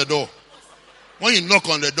come to the door. When you knock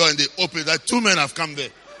on the door and they open, like two men have come there.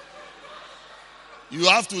 You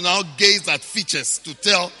have to now gaze at features to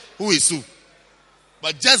tell who is who.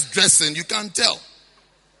 But just dressing, you can't tell.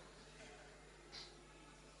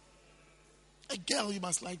 A girl, you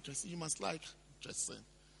must like dressing. You must like dressing.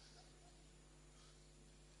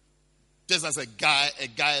 Just as a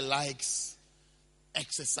guy likes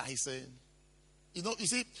exercising. You know, you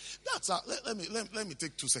see, that's how, let me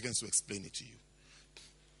take 2 seconds to explain it to you.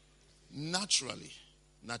 Naturally,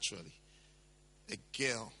 a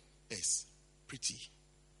girl is pretty.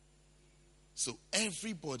 So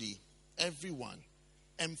everyone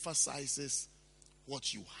emphasizes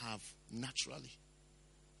what you have naturally.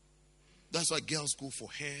 That's why girls go for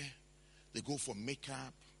hair, they go for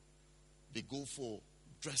makeup, they go for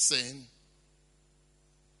dressing,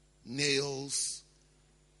 nails.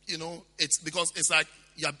 You know, it's because it's like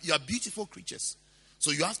you're beautiful creatures.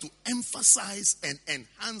 So you have to emphasize and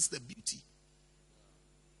enhance the beauty.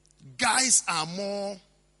 Guys are more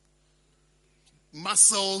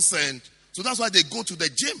muscles, and so that's why they go to the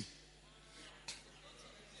gym.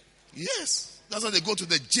 Yes, that's why they go to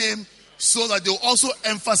the gym, so that they'll also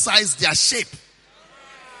emphasize their shape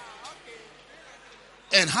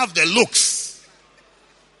and have the looks.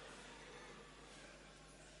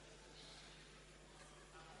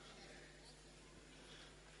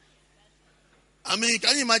 I mean,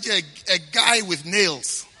 can you imagine a guy with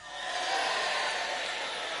nails?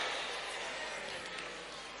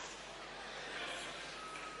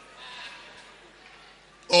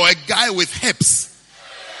 Or a guy with hips?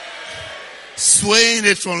 Swaying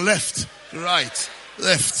it from left, right,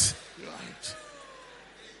 left, right.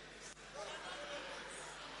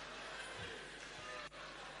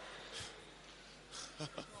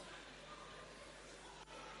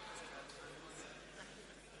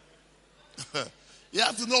 You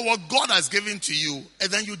have to know what God has given to you, and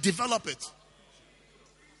then you develop it.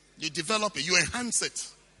 You develop it, you enhance it.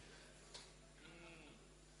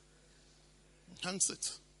 Enhance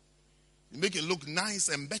it. You make it look nice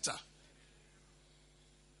and better.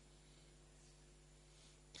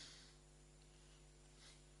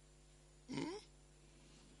 You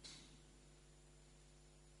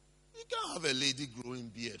can't have a lady growing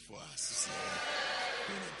beard for us.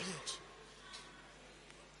 Growing a beard.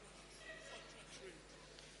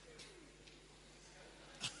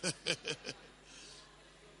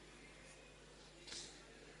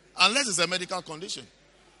 Unless it's a medical condition.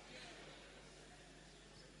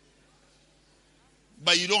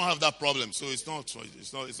 But you don't have that problem, so it's not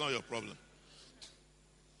your problem.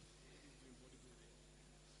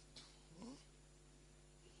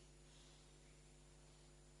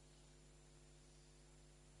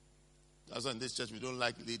 That's why in this church we don't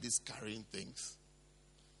like ladies carrying things.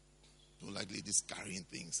 Don't like ladies carrying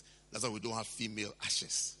things. That's why we don't have female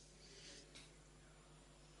ashes.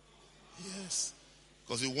 Yes.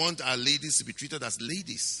 Because we want our ladies to be treated as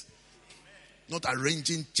ladies. Not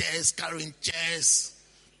arranging chairs, carrying chairs.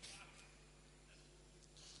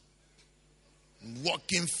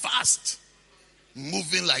 Walking fast.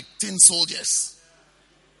 Moving like tin soldiers.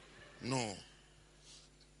 No.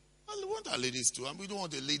 We want our ladies to. And we don't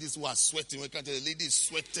want the ladies who are sweating. We can't tell the ladies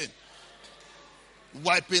sweating.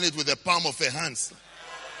 Wiping it with the palm of her hands.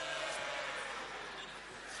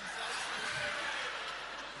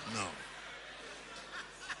 No.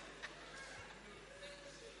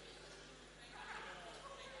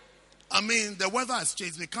 I mean, the weather has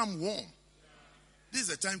changed, become warm. This is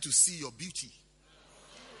a time to see your beauty.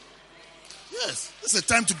 Yes, this is a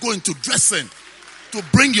time to go into dressing, to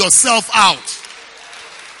bring yourself out.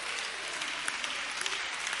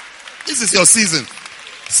 This is your season.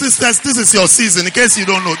 Sisters, this is your season. In case you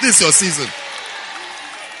don't know, this is your season.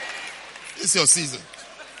 This is your season.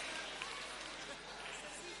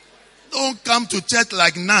 Don't come to church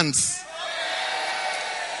like nuns.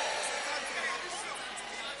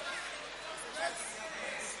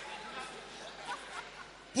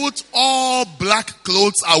 Put all black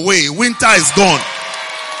clothes away. Winter is gone.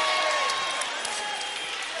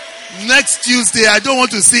 Next Tuesday, I don't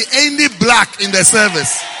want to see any black in the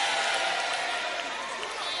service.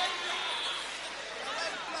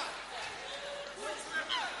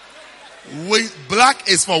 Black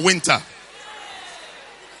is for winter.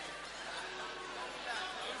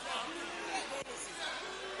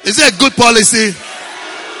 Is it a good policy?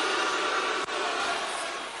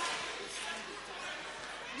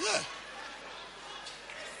 Yeah.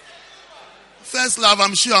 First love,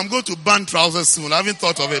 I'm sure I'm going to ban trousers soon. I haven't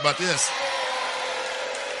thought of it, but yes.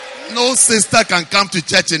 No sister can come to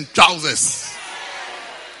church in trousers.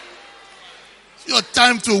 It's your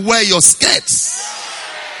time to wear your skirts.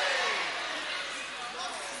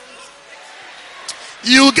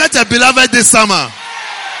 You get a beloved this summer.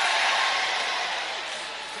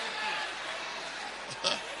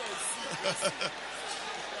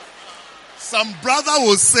 Some brother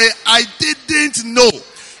will say, I didn't know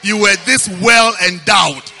you were this well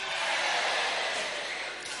endowed.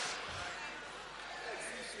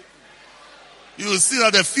 You will see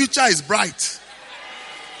that the future is bright.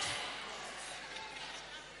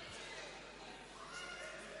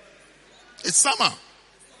 It's summer.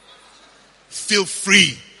 Feel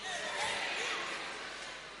free.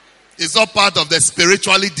 It's all part of the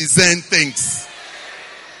spiritually discerned things.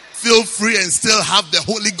 Feel free and still have the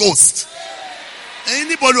Holy Ghost.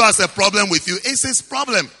 Anybody who has a problem with you, it's his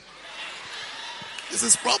problem. It's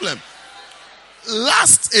his problem.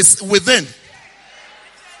 Last is within.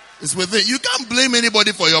 It's within. You can't blame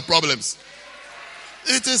anybody for your problems.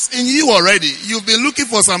 It is in you already. You've been looking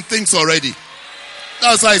for some things already.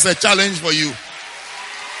 That's why it's a challenge for you.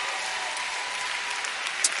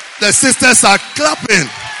 The sisters are clapping.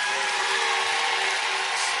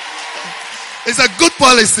 It's a good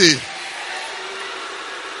policy.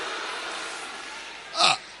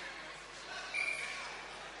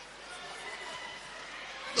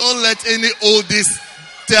 Don't let any oldies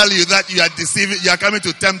tell you that you are deceiving. You are coming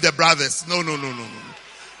to tempt the brothers. No.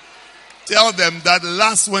 Tell them that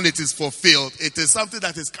last when it is fulfilled, it is something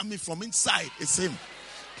that is coming from inside. It's him.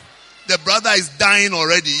 The brother is dying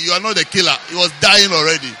already. You are not the killer. He was dying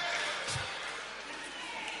already.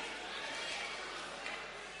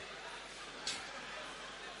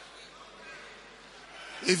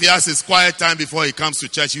 If he has his quiet time before he comes to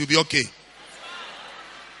church, he will be okay.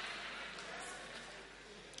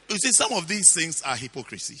 You see, some of these things are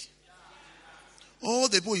hypocrisy. All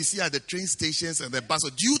the people you see at the train stations and the bus,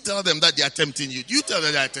 do you tell them that they are tempting you? Do you tell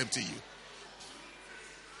them they are tempting you?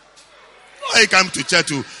 Why you come to church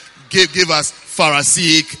to give us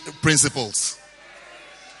Pharisaic principles?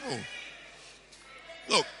 Oh.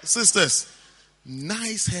 Look, sisters,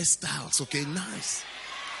 nice hairstyles, okay, nice.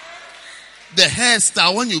 The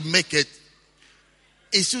hairstyle, when you make it,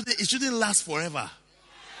 it shouldn't last forever.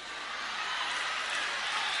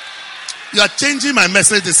 You are changing my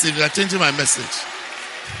message this evening. You are changing my message.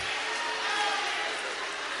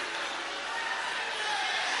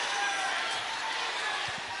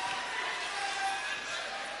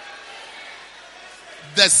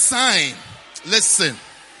 The sign, listen.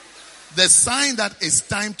 The sign that it's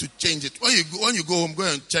time to change it. When you go home, go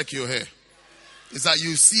and check your hair. Is that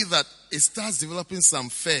you see that it starts developing some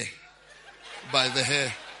fur by the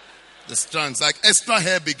hair, the strands. Like extra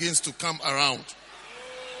hair begins to come around.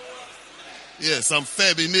 Yeah, some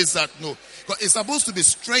fur. It means that no. It's supposed to be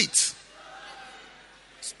straight.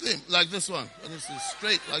 Slim, like this one. And it's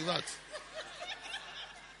straight like that.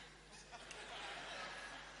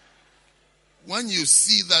 When you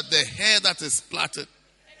see that the hair that is plaited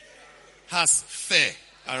has fur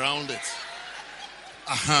around it.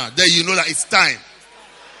 Then you know that it's time.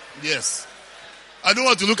 Yes. I don't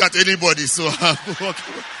want to look at anybody, so I'll walk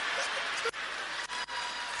away.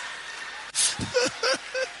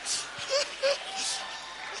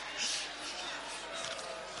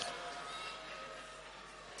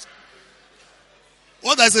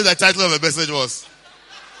 What did I say the title of the message was?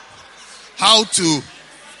 How to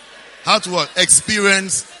what?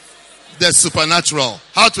 Experience the supernatural.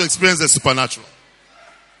 How to experience the supernatural.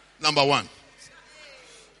 Number one.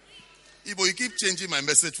 Ibo, you keep changing my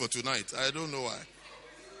message for tonight. I don't know why.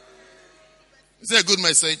 Is it a good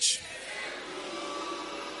message?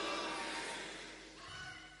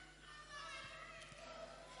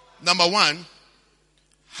 Number one,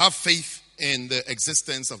 have faith in the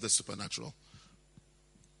existence of the supernatural.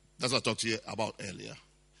 That's what I talked to you about earlier.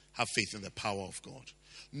 Have faith in the power of God.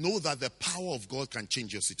 Know that the power of God can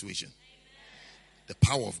change your situation. The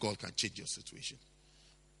power of God can change your situation.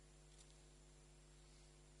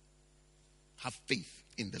 Have faith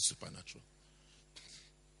in the supernatural.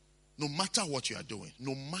 No matter what you are doing,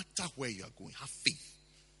 no matter where you are going, have faith.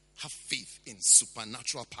 Have faith in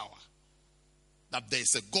supernatural power. That there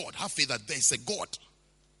is a God. Have faith that there is a God.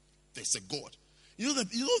 There is a God. You know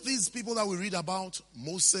these people that we read about,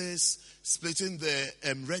 Moses splitting the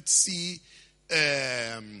Red Sea,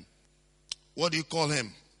 what do you call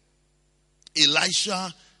him?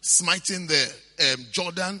 Elisha smiting the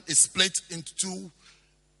Jordan is split into two.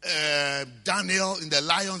 Daniel in the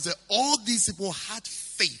lions. All these people had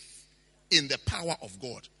faith in the power of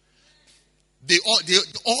God.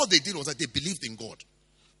 All they did was that they believed in God.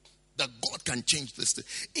 That God can change this thing.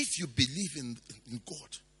 If you believe in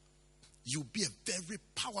God, you'll be a very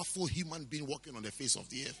powerful human being walking on the face of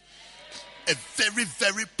the earth. A very,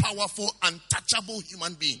 very powerful, untouchable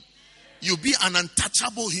human being. You'll be an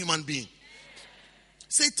untouchable human being.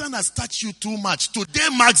 Satan has touched you too much. Today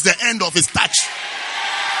marks the end of his touch.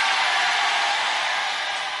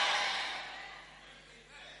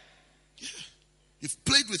 Yeah. You've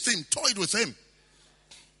played with him, toyed with him.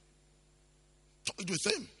 Toyed with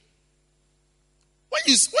him. When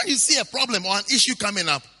you see a problem or an issue coming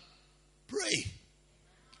up, pray.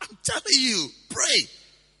 I'm telling you, pray.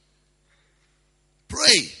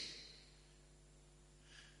 Pray.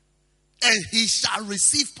 And he shall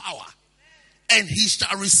receive power. And he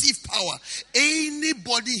shall receive power.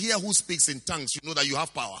 Anybody here who speaks in tongues, you know that you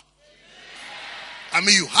have power. I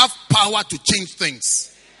mean, you have power to change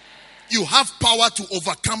things. You have power to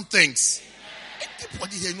overcome things.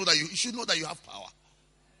 Anybody here know that you should know that you have power.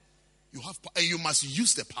 You have power, and you must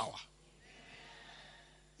use the power.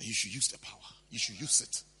 And you should use the power. You should use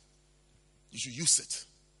it. You should use it.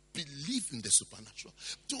 Believe in the supernatural.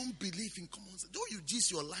 Don't believe in common sense. Don't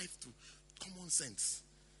reduce your life to common sense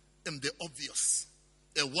and the obvious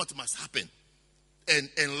and what must happen and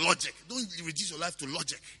logic. Don't reduce your life to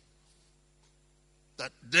logic.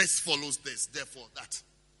 That this follows this, therefore that.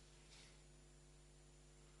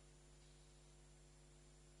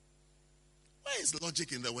 Where is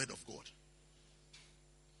logic in the word of God?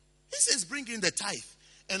 He says, bring in the tithe,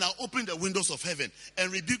 and I'll open the windows of heaven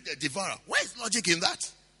and rebuke the devourer. Where is logic in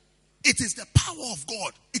that? It is the power of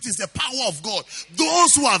God. It is the power of God.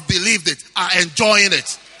 Those who have believed it are enjoying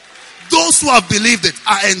it. Those who have believed it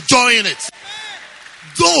are enjoying it.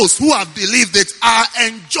 Those who have believed it are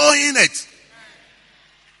enjoying it.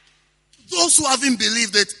 Those who haven't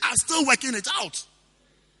believed it are still working it out.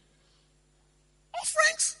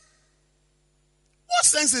 Offerings? What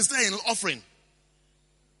sense is there in offering?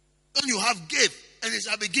 When you have give and it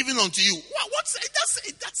shall be given unto you.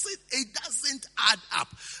 It doesn't add up.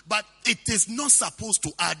 But it is not supposed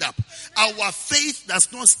to add up. Our faith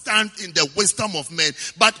does not stand in the wisdom of men,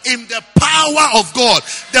 but in the power of God.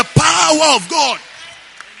 The power of God.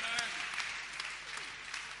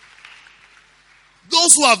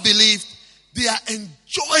 Those who have believed, they are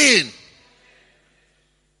enjoying.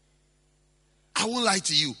 I won't lie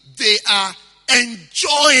to you. They are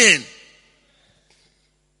enjoying.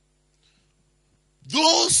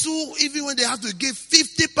 Those who, even when they have to give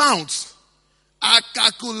 50 pounds, are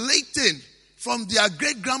calculating from their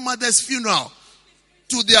great grandmother's funeral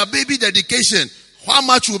to their baby dedication how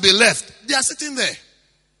much will be left. They are sitting there.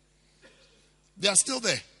 They are still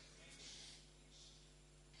there.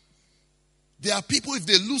 There are people, if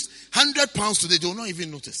they lose 100 pounds today, they will not even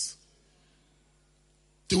notice.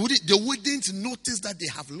 They wouldn't notice that they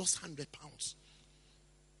have lost 100 pounds.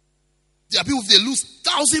 There are people, if they lose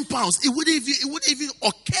 1,000 pounds, it wouldn't even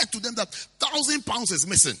occur to them that 1,000 pounds is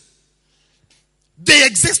missing. They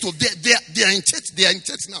exist. They are in church. They are in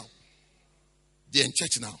church now. They are in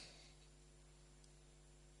church now.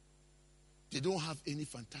 They don't have any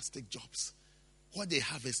fantastic jobs. What they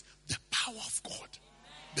have is the power of God.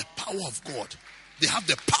 The power of God. They have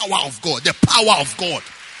the power of God. The power of God.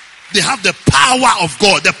 They have the power of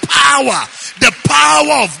God. The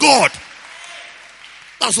power of God.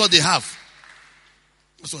 That's what they have.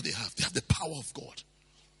 That's what they have. They have the power of God.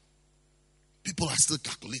 People are still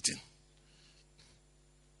calculating.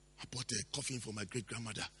 I bought a coffin for my great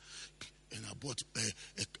grandmother. And I bought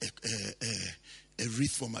a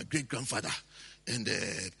wreath for my great grandfather. And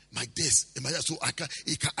my this. And my dad, so I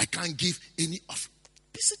can't give any of.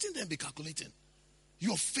 Be sitting there and be calculating.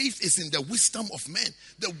 Your faith is in the wisdom of men.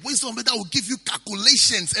 The wisdom of men that will give you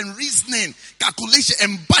calculations and reasoning, calculation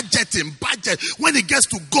and budgeting. Budget. When it gets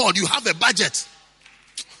to God, you have a budget.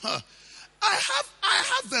 I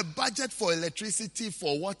have a budget for electricity,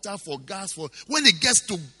 for water, for gas. For when it gets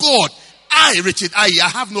to God, Richard, I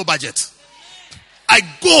have no budget. I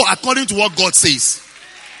go according to what God says.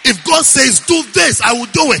 If God says do this, I will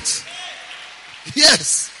do it.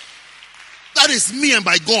 Yes, that is me and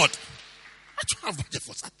by God. I don't have budget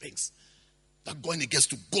for such things. That when it gets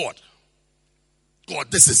to God,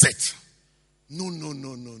 this is it. No.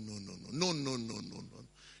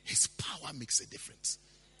 His power makes a difference.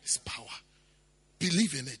 His power.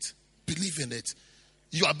 Believe in it. Believe in it.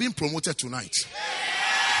 You are being promoted tonight.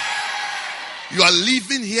 You are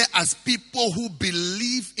living here as people who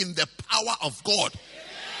believe in the power of God.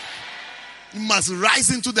 You must rise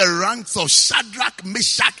into the ranks of Shadrach,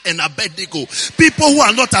 Meshach, and Abednego. People who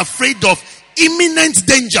are not afraid of imminent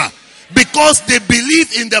danger because they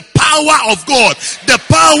believe in the power of God. The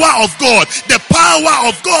power of God. The power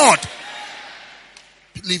of God.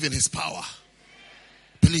 Believe in his power.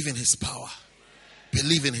 Believe in his power.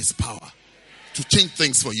 Believe in his power to change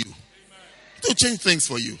things for you. To change things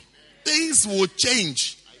for you. Things will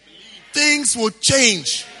change. Things will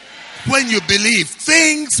change when you believe.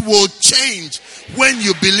 Things will change when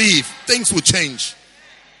you believe. Things will change.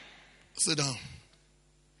 Sit down.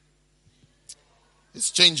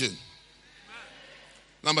 It's changing.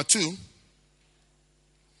 Number 2.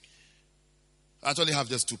 I actually have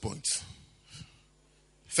just 2 points.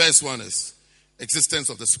 First one is existence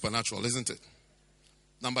of the supernatural, isn't it?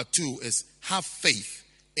 Number 2 is have faith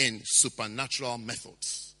in supernatural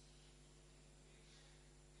methods.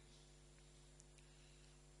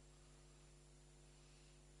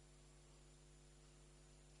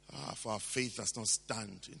 For our faith does not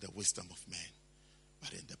stand in the wisdom of man,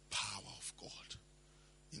 but in the power of God.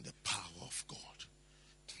 In the power of God.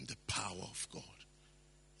 In the power of God.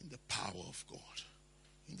 In the power of God.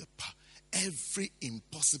 In the power. Every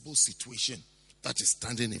impossible situation that is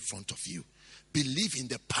standing in front of you, believe in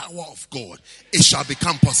the power of God. It shall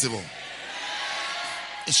become possible.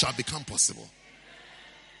 It shall become possible.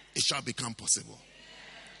 It shall become possible.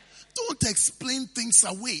 Don't explain things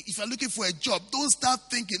away. If you're looking for a job, don't start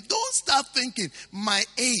thinking my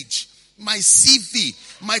age, my CV,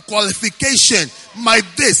 my qualification, my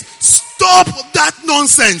this. Stop that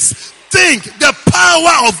nonsense. Think the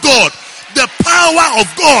power of God. The power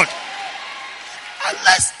of God.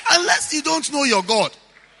 Unless you don't know your God.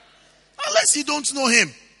 Unless you don't know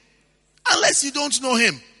him. Unless you don't know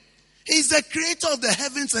him. He's the creator of the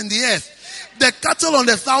heavens and the earth. The cattle on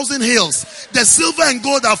 1,000 hills. The silver and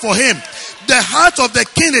gold are for him. The heart of the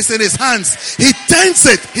king is in his hands. He turns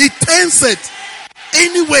it. He turns it.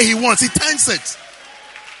 Any way he wants, he turns it.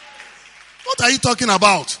 What are you talking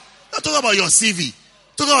about? Not talking about your CV.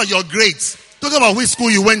 Talking about your grades. Talking about which school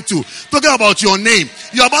you went to. Talking about your name.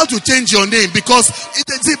 You're about to change your name because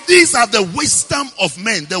these are the wisdom of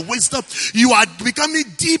men. The wisdom. You are becoming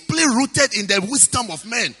deeply rooted in the wisdom of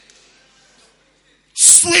men.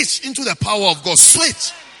 Switch into the power of God.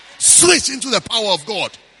 Switch. Switch into the power of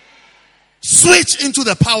God. Switch into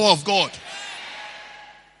the power of God.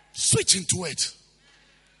 Switch into it.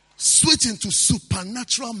 Switch into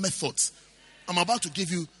supernatural methods. I'm about to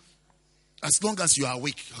give you, as long as you are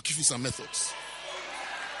awake, I'll give you some methods.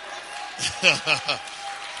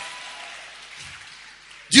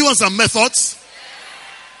 Do you want some methods?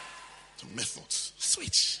 Some methods.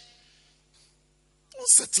 Switch. Don't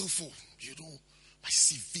settle for, my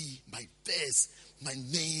CV, my this, my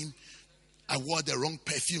name. I wore the wrong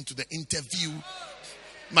perfume to the interview.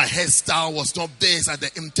 My hairstyle was not this at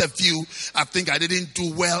the interview. I think I didn't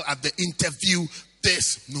do well at the interview.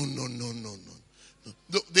 This. No.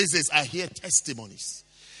 This is, I hear testimonies.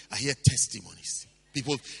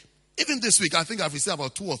 People, even this week, I think I've received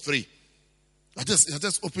about 2 or 3. I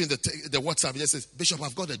just opened the WhatsApp. It just says, Bishop,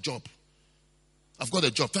 I've got a job.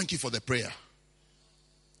 Thank you for the prayer.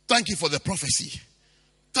 Thank you for the prophecy.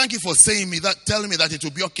 Thank you for telling me that it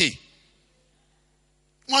will be okay.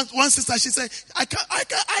 One sister, she said, I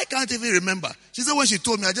can't even remember. She said when she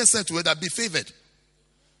told me, I just said to her that be favored.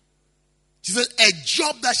 She said a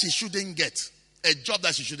job that she shouldn't get.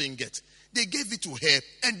 They gave it to her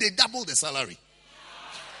and they doubled the salary.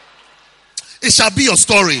 It shall be your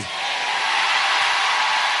story.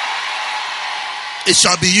 It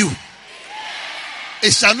shall be you.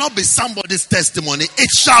 It shall not be somebody's testimony. It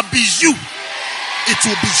shall be you. It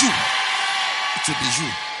will be you. It will be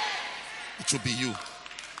you. It will be you.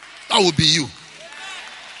 That will be you.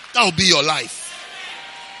 That will be your life.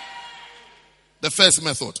 The first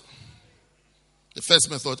method. The first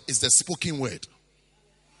method is the spoken word.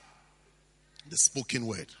 The spoken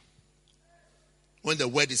word. When the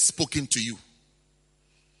word is spoken to you,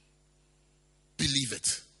 believe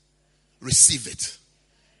it. Receive it.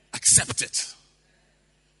 Accept it.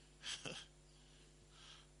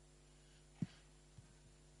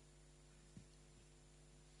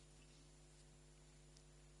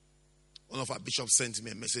 One of our bishops sent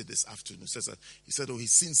me a message this afternoon. He said,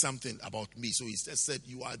 he's seen something about me. So he just said,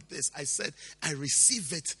 you are this. I said, I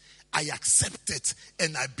receive it, I accept it,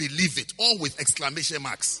 and I believe it. All with exclamation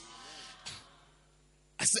marks.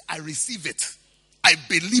 I said, I receive it, I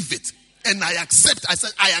believe it, and I accept. I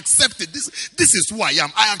said, I accept it. This is who I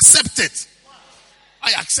am. I accept it.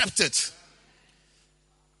 I accept it.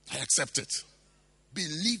 I accept it.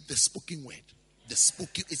 Believe the spoken word. The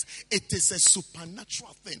spoken, it is a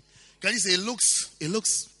supernatural thing. Can you say it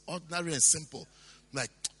looks ordinary and simple? Like,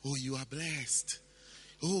 oh, you are blessed.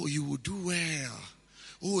 Oh, you will do well.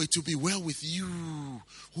 Oh, it will be well with you.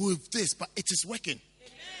 Oh, if this, but it is working.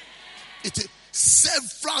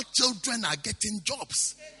 Several children are getting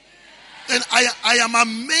jobs. And I am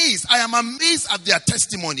amazed. I am amazed at their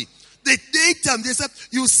testimony. They tell me, they said,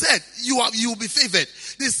 you said you will be favored.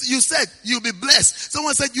 You said you'll be blessed.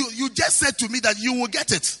 Someone said, you just said to me that you will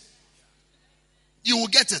get it. You will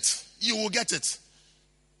get it. You will get it.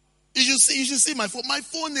 You should see my phone. My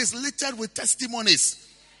phone is littered with testimonies.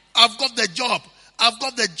 I've got the job. I've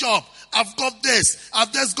got the job. I've got this.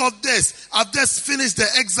 I've just got this. I've just finished the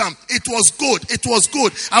exam. It was good. It was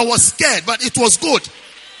good. I was scared, but it was good.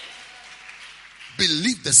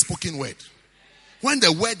 Believe the spoken word. When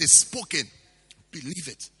the word is spoken, believe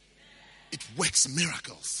it. It works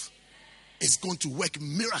miracles. It's going to work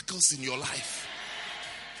miracles in your life.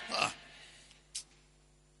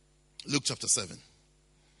 Luke chapter 7.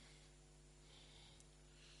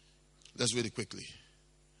 Let's read it quickly.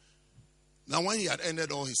 Now, when he had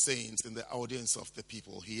ended all his sayings in the audience of the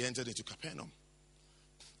people, he entered into Capernaum.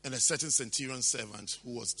 And a certain centurion servant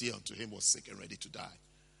who was dear unto him was sick and ready to die.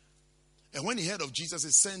 And when he heard of Jesus, he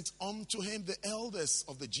sent unto him the elders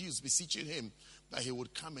of the Jews, beseeching him that he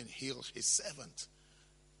would come and heal his servant.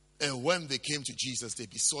 And when they came to Jesus, they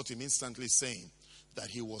besought him instantly, saying that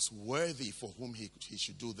he was worthy for whom he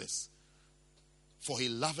should do this. For he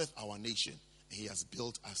loveth our nation, and he has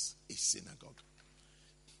built us a synagogue.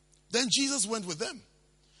 Then Jesus went with them.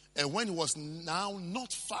 And when he was now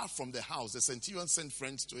not far from the house, the centurion sent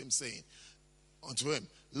friends to him, saying unto him,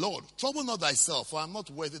 Lord, trouble not thyself, for I am not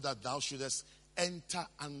worthy that thou shouldest enter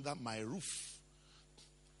under my roof.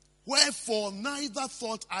 Wherefore neither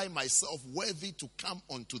thought I myself worthy to come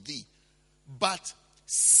unto thee, but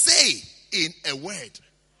say in a word,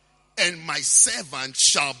 and my servant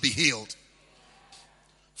shall be healed.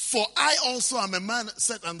 For I also am a man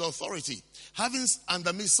set under authority, having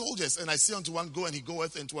under me soldiers, and I say unto one, go, and he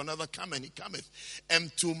goeth, and to another, come, and he cometh.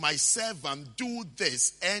 And to my servant, do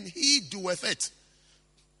this, and he doeth it.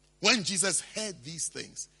 When Jesus heard these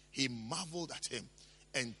things, he marveled at him,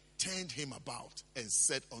 and turned him about, and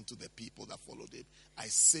said unto the people that followed him, I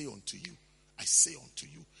say unto you,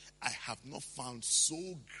 I have not found so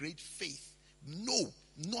great faith. No,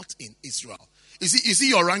 not in Israel. You see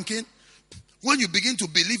your ranking? When you begin to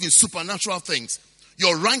believe in supernatural things,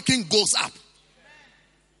 your ranking goes up.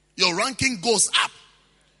 Your ranking goes up.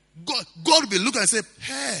 God will be looking and say,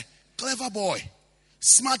 hey, clever boy,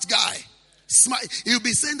 smart guy. Smart. He'll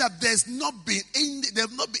be saying that there's not been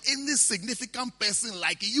any significant person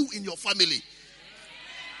like you in your family.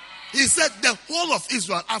 He said, the whole of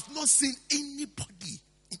Israel, I've not seen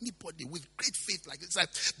anybody with great faith like this.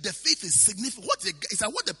 Like, the faith is significant.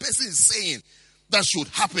 What the person is saying that should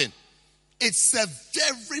happen. It's a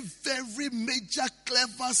very, very major,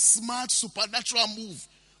 clever, smart, supernatural move.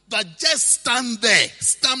 That just stand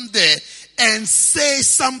there and say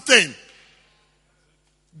something.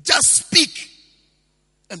 Just speak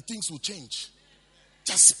and things will change.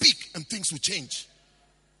 Just speak and things will change.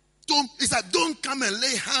 Don't come and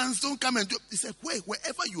lay hands. Don't come and do. He said,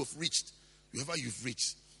 wherever you've reached,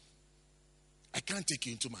 I can't take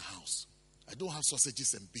you into my house. I don't have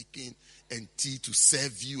sausages and bacon and tea to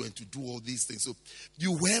serve you and to do all these things. So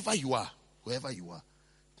wherever you are,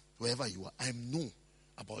 I know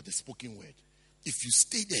about the spoken word. If you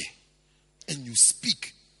stay there and you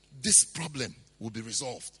speak, this problem will be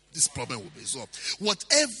resolved. This problem will be resolved.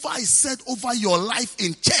 Whatever I said over your life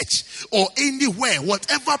in church or anywhere,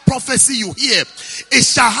 whatever prophecy you hear, it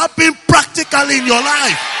shall happen practically in your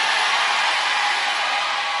life.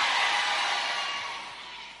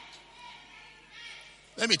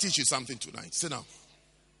 Let me teach you something tonight. Sit down.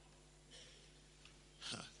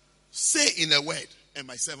 Say in a word, and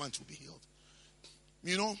my servant will be healed.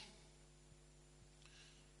 You know,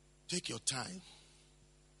 take your time.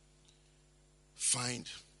 Find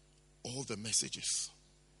all the messages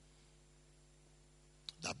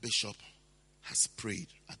that Bishop has prayed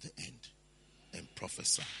at the end and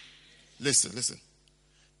prophesy. Listen.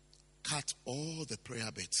 Cut all the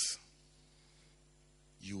prayer bits.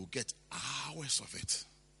 You will get hours of it.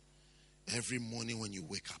 Every morning when you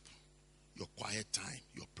wake up, your quiet time,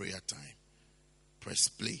 your prayer time, press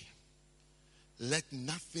play. Let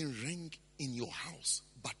nothing ring in your house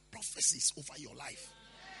but prophecies over your life.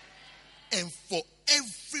 And for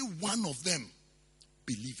every one of them,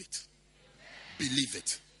 believe it. Believe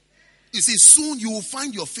it. You see, soon you will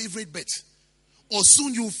find your favorite bit. Or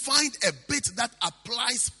soon you will find a bit that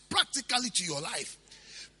applies practically to your life.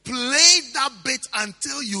 Play that bit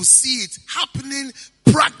until you see it happening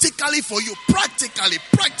practically for you. Practically.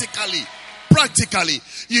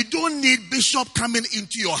 You don't need Bishop coming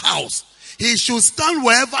into your house. He should stand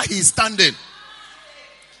wherever he's standing.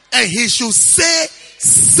 And he should say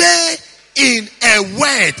in a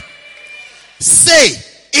word. Say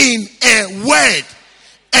in a word.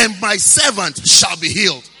 And my servant shall be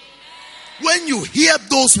healed. When you hear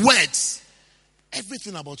those words,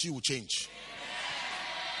 everything about you will change.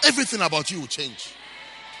 Everything about you will change.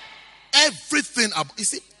 Everything about, you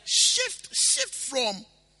see, shift from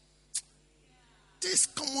this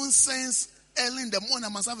common sense. Early in the morning, I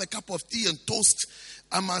must have a cup of tea and toast.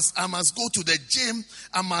 I must go to the gym.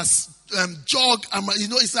 I must jog.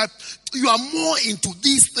 It's like you are more into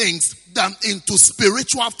these things than into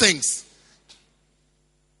spiritual things.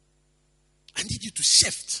 I need you to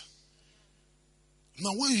shift.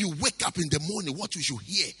 Now, when you wake up in the morning, what you should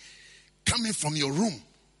hear coming from your room.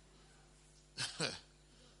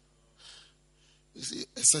 You see,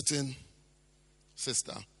 a certain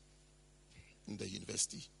sister in the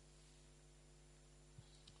university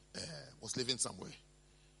was living somewhere.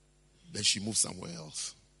 Then she moved somewhere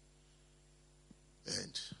else.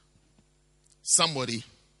 And somebody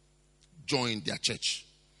joined their church.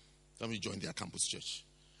 Somebody joined their campus church.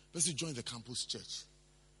 Person joined the campus church.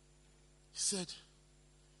 He said,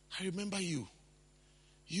 I remember you.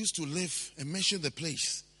 You used to live and mention the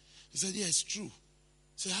place. He said, yeah, it's true.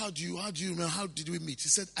 He said, how do you remember? How did we meet? He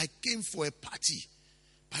said, I came for a party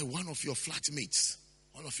by one of your flatmates.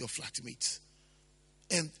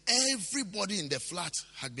 And everybody in the flat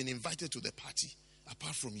had been invited to the party,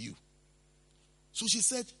 apart from you. So she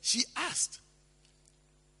said, she asked,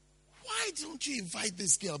 why don't you invite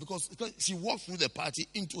this girl? Because she walked through the party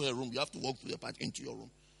into her room. You have to walk through the party into your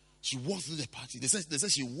room. She walked through the party. They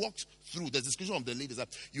said she walked through. The description of the lady is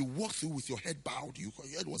that you walked through with your head bowed. Your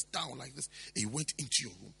head was down like this. And you went into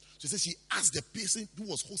your room. So she said she asked the person who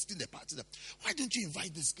was hosting the party, that, why don't you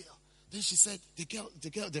invite this girl? Then she said,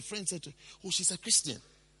 the friend said to her, oh, she's a Christian.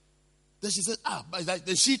 Then she said,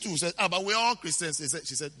 then she too said, but we're all Christians.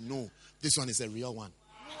 She said, no, this one is a real one.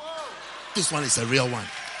 This one is a real one.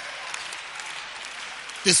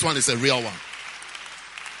 This one is a real one.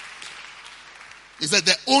 He said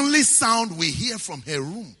the only sound we hear from her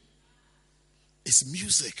room is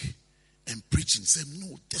music and preaching. He said,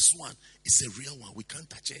 no, this one is a real one. We can't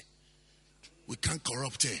touch her. We can't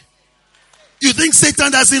corrupt her. You think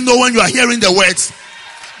Satan doesn't know when you are hearing the words?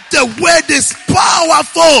 The word is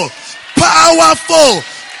powerful.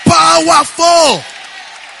 Powerful.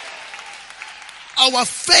 Our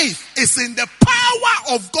faith is in the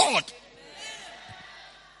power of God.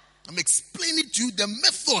 I'm explaining to you the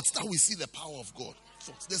methods that we see the power of God.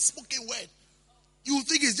 The spoken word. You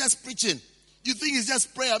think it's just preaching. You think it's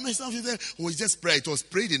just prayer. I mean, some people say, oh, it's just prayer. It was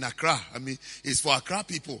prayed in Accra. I mean, it's for Accra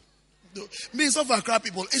people. No, it's not for Accra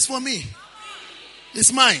people. It's for me.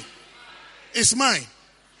 It's mine. It's mine.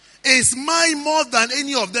 It's mine more than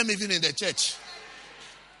any of them even in the church.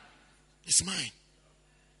 It's mine.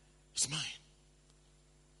 It's mine.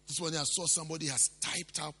 This is when I saw somebody has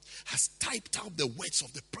typed out the words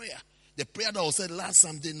of the prayer. The prayer that was said last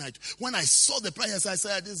Sunday night. When I saw the prayer, I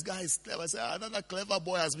said, this guy is clever. I said, another clever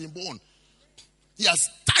boy has been born. He has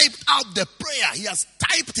typed out the prayer. He has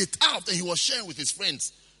typed it out and he was sharing with his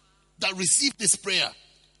friends that received this prayer.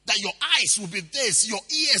 That your eyes will be this, your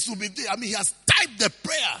ears will be this. I mean, he has typed the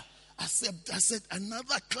prayer. I said,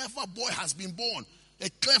 another clever boy has been born. A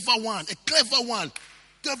clever one. Clever.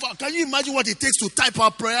 Can you imagine what it takes to type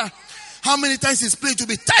our prayer? How many times it's playing to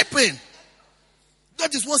be typing?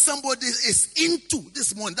 That is what somebody is into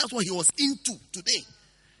this morning. That's what he was into today.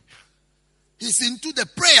 He's into the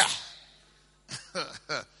prayer.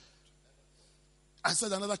 I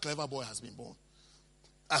said another clever boy has been born.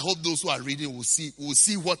 I hope those who are reading will see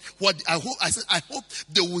what I hope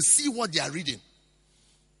they will see what they are reading.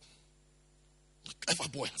 A clever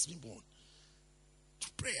boy has been born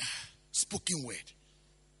to prayer, spoken word.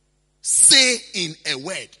 Say in a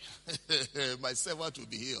word, my servant will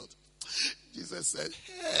be healed. Jesus said,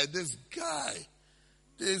 hey, this guy,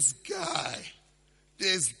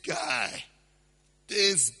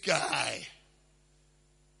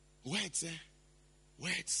 words,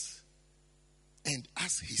 words. And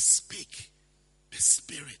as he spake, the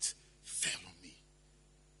Spirit fell on me.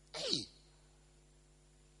 Hey,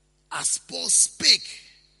 as Paul spake,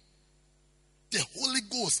 the Holy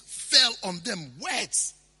Ghost fell on them.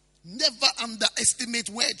 Words. Never underestimate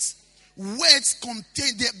words. Words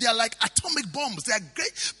contain, they are like atomic bombs. They are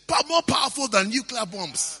great, more powerful than nuclear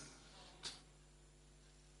bombs.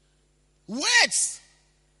 Words.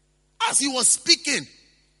 As he was speaking,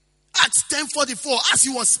 Acts 10:44, as he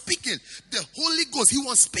was speaking, the Holy Ghost, he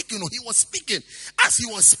was speaking. As he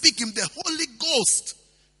was speaking, the Holy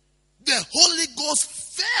Ghost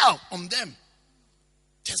fell on them.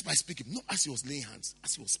 Just by speaking. Not as he was laying hands,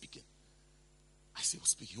 as he was speaking.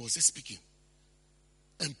 He was just speaking.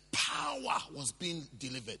 And power was being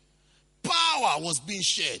delivered. Power was being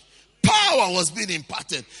shared. Power was being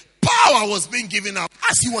imparted. Power was being given out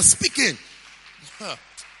as he was speaking.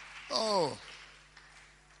 Oh.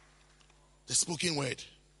 The spoken word.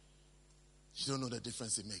 You don't know the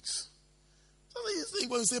difference it makes. Sometimes you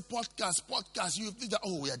think when you say podcast, you think that,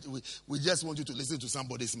 we just want you to listen to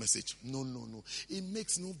somebody's message. No. It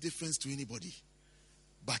makes no difference to anybody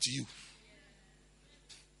but you.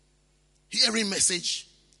 Hearing message,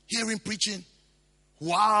 hearing preaching.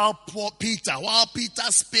 While Peter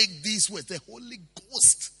spake these words, the Holy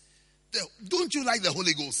Ghost. Don't you like the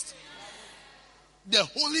Holy Ghost? The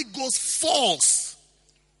Holy Ghost falls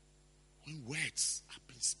when words have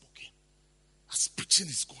been spoken. As preaching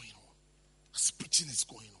is going on.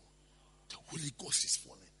 The Holy Ghost is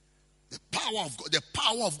falling. The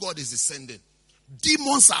power of God is descending.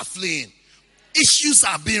 Demons are fleeing. Issues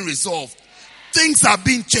are being resolved. Things are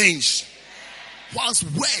being changed. Whilst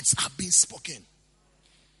words are being spoken.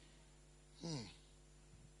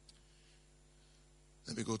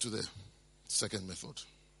 Let me go to the second method.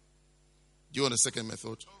 Do you want a second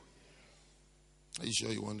method? Are you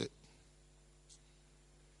sure you want it?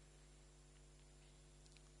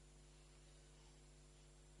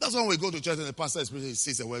 That's when we go to church and the pastor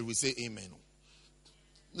says a word, we say amen.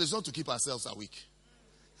 It's not to keep ourselves awake.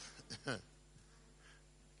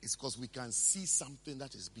 It's because we can see something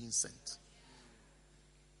that is being sent.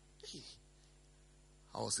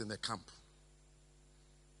 I was in the camp.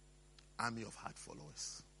 Army of hard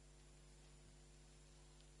followers.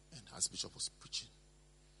 And as Bishop was preaching,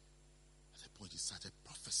 at the point he started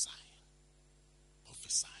prophesying.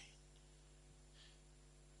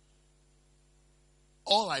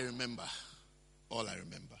 All I remember,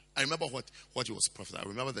 I remember what he was prophesying. I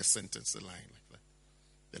remember the sentence, the line like that.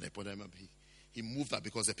 Then I remember he moved up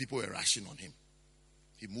because the people were rushing on him.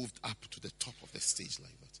 He moved up to the top of the stage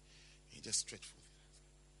like that. He just stretched forth.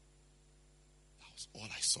 That was all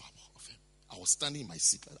I saw of him. I was standing in my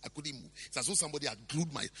seat. I couldn't move. It's as though somebody had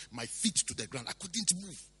glued my feet to the ground. I couldn't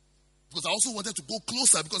move. Because I also wanted to go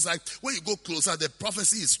closer. Because when you go closer, the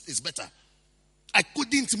prophecy is better. I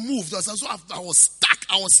couldn't move. It was as though I was stuck.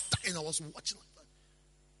 And I was watching like that.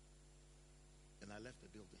 And I left the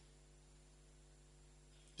building.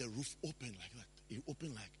 The roof opened like that. It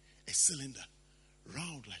opened like a cylinder.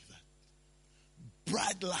 Round like that.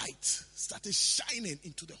 Bright light started shining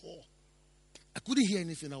into the hall. I couldn't hear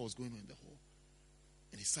anything that was going on in the hall.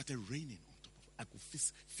 And it started raining on top of it. I could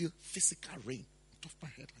feel physical rain on top of my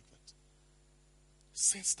head like that.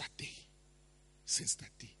 Since that day,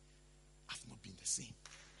 I've not been the same.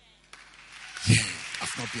 Yeah,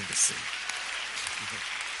 I've not been the same.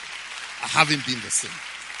 I haven't been the same.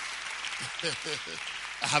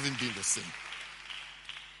 I haven't been the same.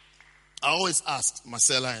 I always asked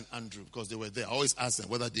Marcella and Andrew, because they were there, I always asked them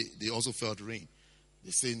whether they also felt rain.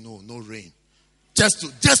 They say no rain.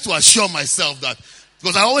 Just to assure myself that,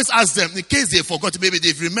 because I always ask them, in case they forgot, maybe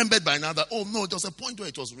they've remembered by now that, oh no, there was a point where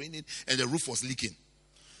it was raining and the roof was leaking.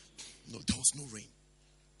 No, there was no rain.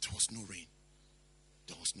 There was no rain.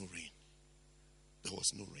 There was no rain. There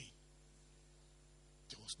was no rain.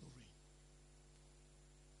 There was no rain.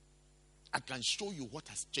 I can show you what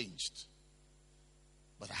has changed.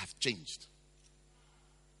 But I have changed.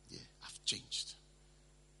 Yeah, I've changed.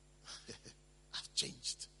 I've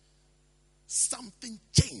changed. Something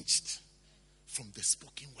changed from the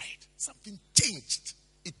spoken word. Something changed.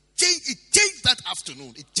 It changed that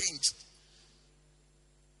afternoon. It changed.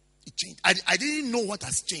 I didn't know what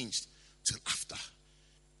has changed till after.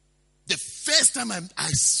 first time I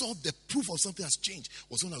saw the proof of something has changed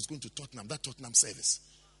was when I was going to Tottenham, that Tottenham service.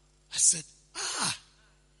 I said,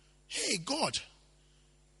 hey, God,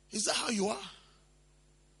 is that how you are?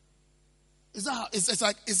 Is that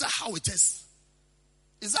how it is?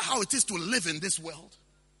 Is that how it is to live in this world?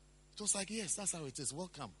 It was like, yes, that's how it is.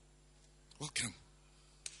 Welcome. Welcome.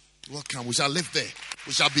 Welcome. We shall live there.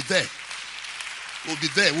 We shall be there. We'll be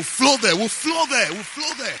there. We'll flow there. We'll flow there. We'll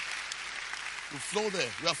flow there. We'll flow there.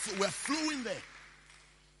 We are flowing there.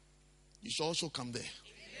 You shall also come there.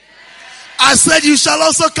 I said you shall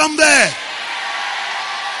also come there.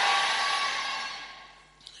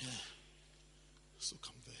 Yeah. So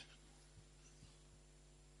come there.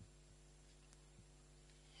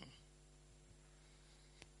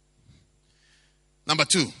 Number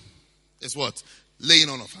 2 is what? Laying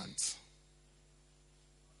on of hands.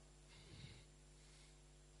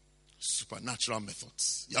 Supernatural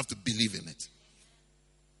methods. You have to believe in it.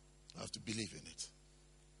 You have to believe in it.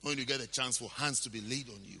 When you get a chance for hands to be laid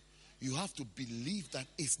on you, you have to believe that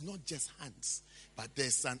it's not just hands, but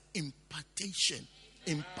there's an impartation.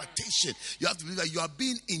 Impartation. You have to believe that you are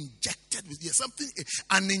being injected with something.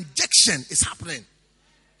 An injection is happening.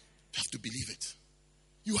 You have to believe it.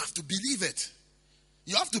 You have to believe it.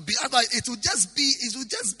 You have to be, otherwise it will just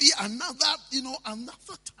be another, another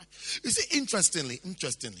time. You see, interestingly,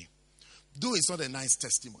 though it's not a nice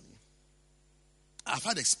testimony, I've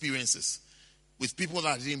had experiences with people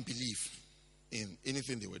that didn't believe in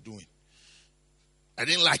anything they were doing. I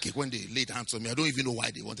didn't like it when they laid hands on me. I don't even know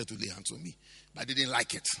why they wanted to lay hands on me, but I didn't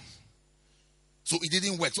like it. So it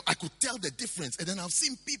didn't work. So I could tell the difference. And then I've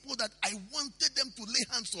seen people that I wanted them to lay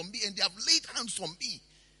hands on me, and they have laid hands on me.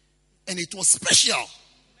 And it was special.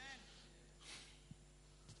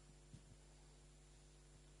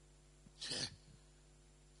 Yeah.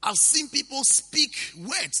 I've seen people speak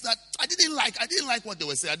words that I didn't like. I didn't like what they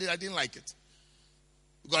were saying. I didn't like it.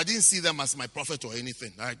 Because I didn't see them as my prophet or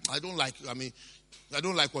anything. I don't like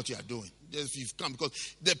what you are doing. If you've come,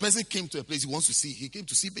 because the person came to a place he came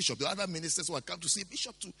to see Bishop. The other ministers who had come to see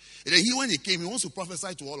Bishop too. And then when he came, he wants to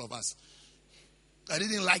prophesy to all of us. I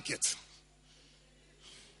didn't like it.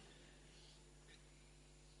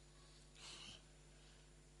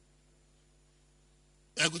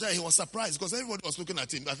 I could tell he was surprised because everybody was looking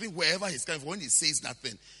at him. I think wherever he's coming from, when he says that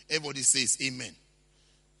thing, everybody says amen.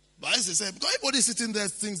 But as he said, because everybody sitting there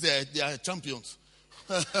thinks they are champions.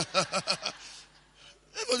 Everybody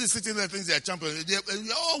sitting there thinks they are champions. They're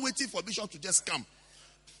all waiting for Bishop to just come.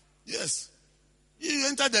 Yes. You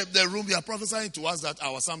enter the room, you are prophesying to us that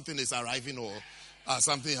our something is arriving or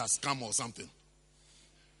something has come or something.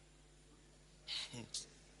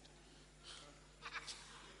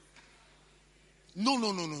 No.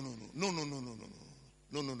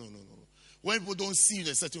 When people don't see you in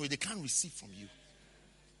a certain way, they can't receive from you.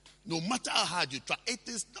 No matter how hard you try,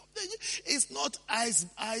 it's not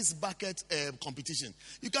ice bucket competition.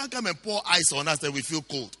 You can't come and pour ice on us that we feel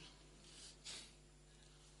cold.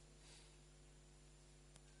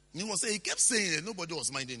 He kept saying it, nobody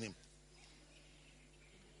was minding him.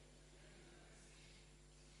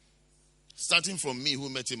 Starting from me, who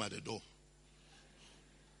met him at the door.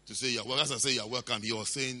 To say, as I say, you're welcome, he was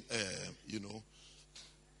saying,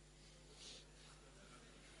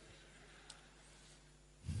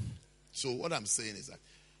 So what I'm saying is that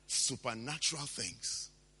supernatural things,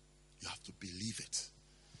 you have to believe it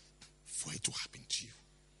for it to happen to you.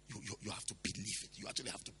 You have to believe it. You actually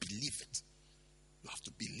have to believe it. You have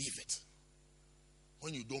to believe it.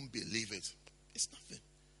 When you don't believe it, it's nothing.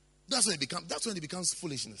 That's when it becomes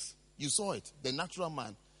foolishness. You saw it. The natural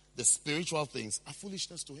man, the spiritual things are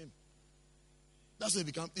foolishness to him. That's when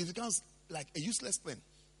it becomes like a useless thing.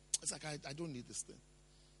 It's like, I don't need this thing.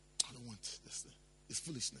 I don't want this thing. It's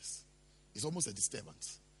foolishness. It's almost a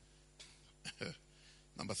disturbance.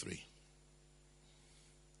 Number 3.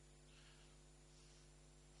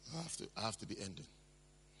 I have to be ending.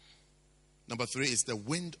 Number 3 is the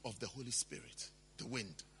wind of the Holy Spirit. The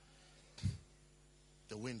wind.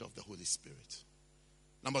 The wind of the Holy Spirit.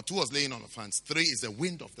 Number 2 was laying on of hands. 3 is the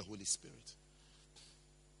wind of the Holy Spirit.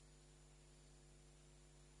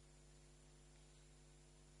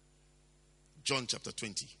 John chapter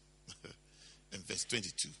 20 and verse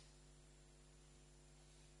 22.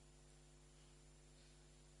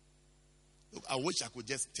 Look, I wish I could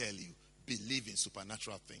just tell you, believe in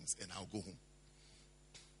supernatural things and I'll go home.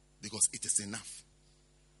 Because it is enough.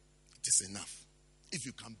 It is enough. If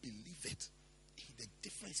you can believe it, the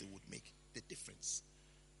difference it would make. The difference.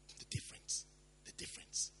 The difference. The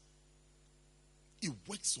difference. It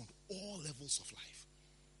works on all levels of life.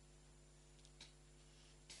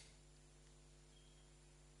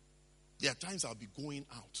 There are times I'll be going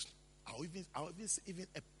out. I'll even say even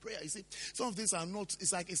a prayer. You see, some of these are not,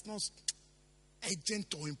 it's not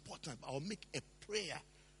urgent or important. I'll make a prayer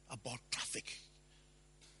about traffic.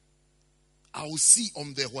 I will see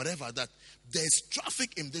on the whatever that there's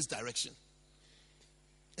traffic in this direction.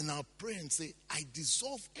 And I'll pray and say, I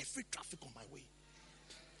dissolve every traffic on my way.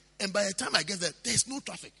 And by the time I get there, there's no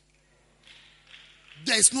traffic.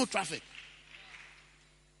 There's no traffic.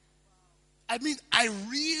 I mean, I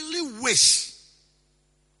really wish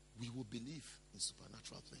we will believe in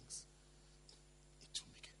supernatural things. It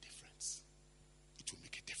will make a difference. It will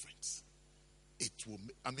make a difference.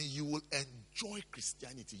 You will enjoy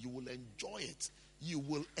Christianity. You will enjoy it. You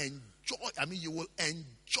will enjoy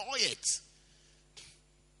it.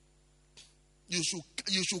 You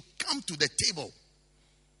should come to the table.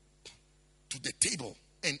 To the table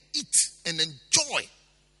and eat and enjoy.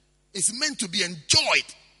 It's meant to be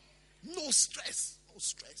enjoyed. No stress. No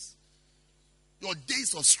stress. Your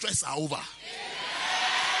days of stress are over. Oh.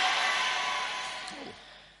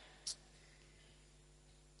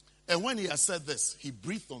 And when he has said this, he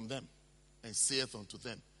breathed on them and saith unto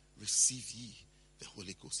them, receive ye the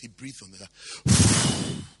Holy Ghost. He breathed on them.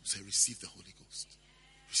 Say, receive the Holy Ghost.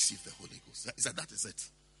 Receive the Holy Ghost. That is it.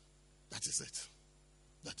 That is it.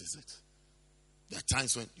 That is it. There are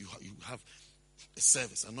times when you have a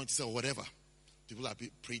service, anointing or whatever. People are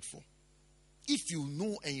being prayed for. If you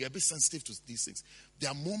know and you're a bit sensitive to these things,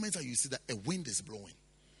 there are moments that you see that a wind is blowing.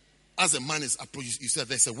 As a man is approaching, you say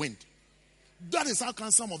there's a wind. That is how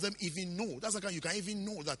can some of them even know. That's how you can even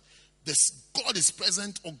know that this God is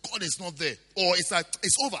present or God is not there. Or it's like,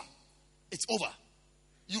 it's over. It's over.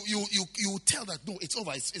 You tell that, no, it's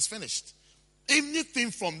over. It's finished.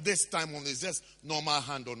 Anything from this time on is just normal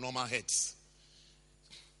hand or normal heads.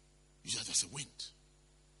 There's a wind.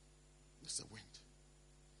 There's a wind.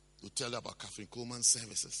 They'll tell you about Catherine Coleman's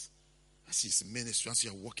services. As she's ministry, as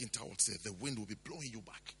you're walking towards it, the wind will be blowing you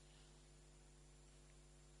back.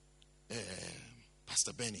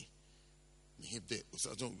 Pastor Benny, we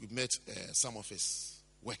met some of his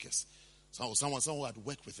workers. Someone who had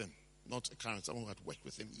worked with him, not a current, someone who had worked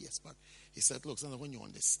with him years back. He said, look, when you're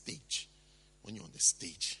on the stage, he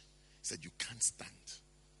said, you can't stand.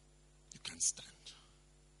 You can't stand.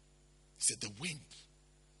 He said, the wind.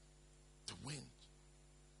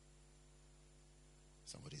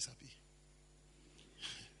 Somebody's happy.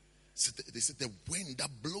 So they said the wind that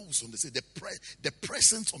blows on the stage, the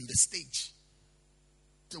presence on the stage.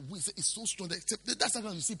 The wind is so strong. That's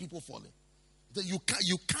how you see people falling. You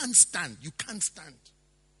can't stand. You can't stand.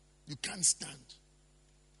 You can't stand.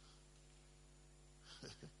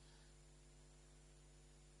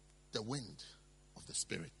 The wind of the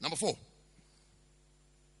Spirit. Number 4.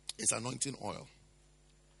 It's anointing oil.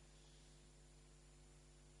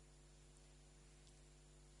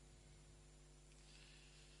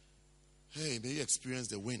 Hey, may you experience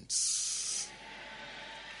the winds.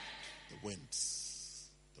 The winds.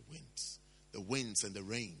 The winds. The winds and the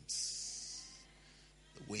rains.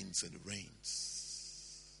 The winds and the rains.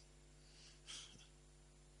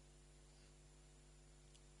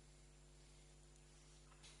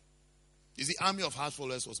 You see, Army of Heart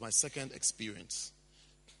Followers was my second experience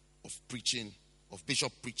of preaching, of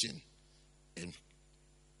bishop preaching, and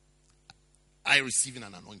I receiving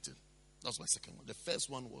an anointing. That was my second one. The first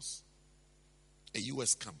one was a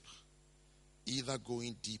U.S. camp, either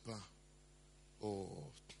going deeper or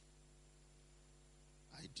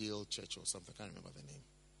Ideal Church or something. I can't remember the name.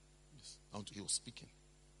 Yes. He was speaking.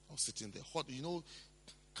 I was sitting there. Hot.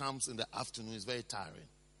 Camps in the afternoon is very tiring.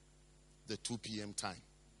 The 2 p.m. time.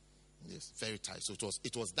 Yes, very tired. So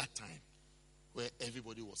it was that time where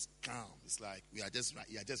everybody was calm. It's like you are just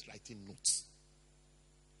writing notes.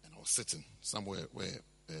 And I was sitting somewhere where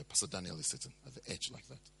Pastor Daniel is sitting at the edge like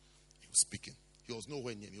that. He was speaking. He was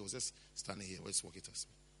nowhere near me. He was just standing here. Just walking to me.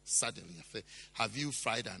 Suddenly, I said, have you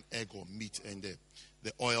fried an egg or meat and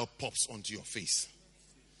the oil pops onto your face?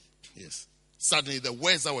 Yes. Suddenly, the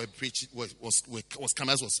words that were preaching was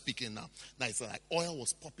Kamas was speaking now. Now it's like oil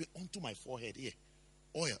was popping onto my forehead here.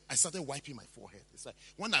 Oil. I started wiping my forehead. It's like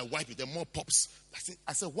when I wipe it, the more pops.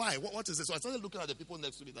 I said, why? What is this? So I started looking at the people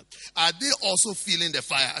next to me. Like, are they also feeling the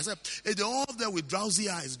fire? I said, hey, they're all there with drowsy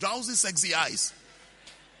eyes, drowsy, sexy eyes.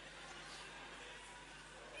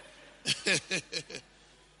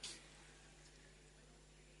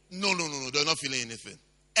 No, they're not feeling anything.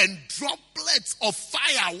 And droplets of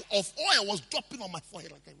fire, of oil was dropping on my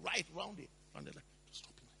forehead, like right around it. Like, just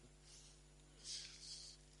dropping like that.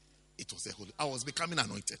 It was the Holy. I was becoming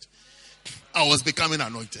anointed. I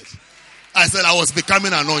said, I was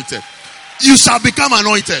becoming anointed. You shall become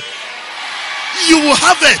anointed. You will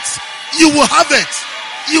have it. You will have it.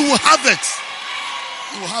 You will have it.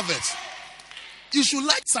 You will have it. You should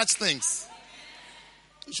like such things.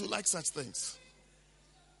 You should like such things.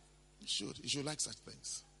 You should. You should like such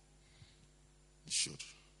things. You should.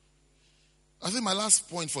 I think my last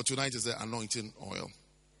point for tonight is the anointing oil.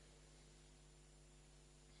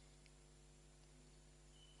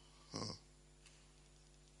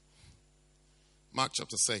 Mark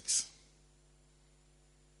chapter 6.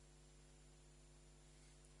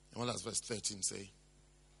 And what does verse 13 say?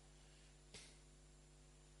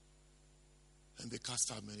 And they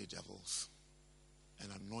cast out many devils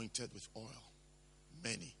and anointed with oil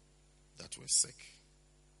many that were sick.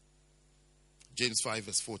 James 5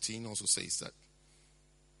 verse 14 also says that,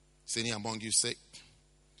 is any among you sick?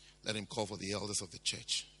 Let him call for the elders of the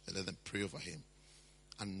church and let them pray over him,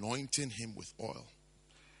 anointing him with oil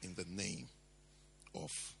in the name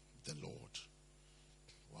of the Lord.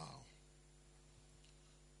 Wow.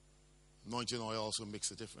 Anointing oil also makes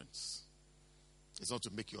a difference. It's not to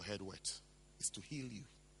make your head wet. It's to heal you.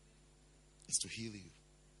 It's to heal you.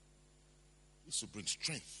 It's to bring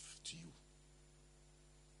strength to you.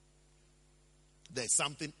 There's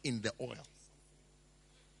something in the oil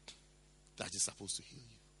that is supposed to heal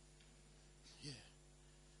you. Yeah.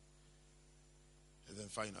 And then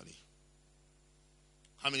finally,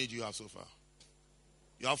 how many do you have so far?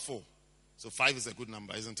 You have 4. So 5 is a good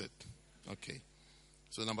number, isn't it? Okay.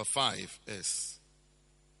 So number 5 is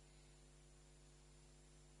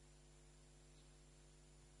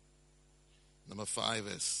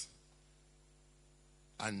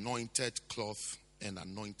anointed cloth and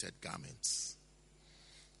anointed garments.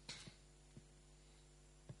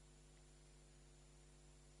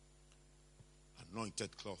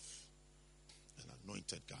 Anointed cloth and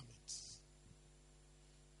anointed garments.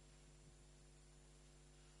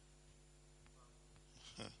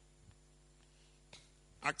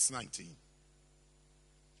 Acts 19.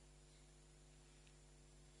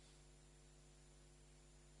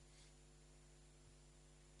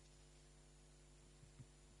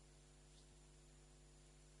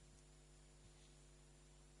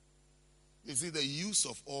 You see, the use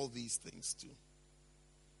of all these things too.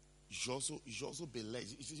 You should also be led.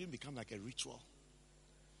 It shouldn't become like a ritual.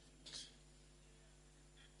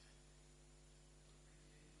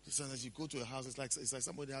 So as you go to a house, it's like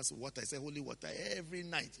somebody has water. I say holy water every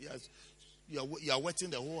night. You are wetting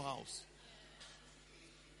the whole house.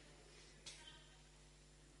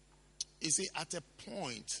 You see, at a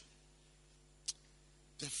point,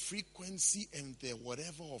 the frequency and the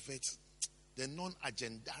whatever of it, the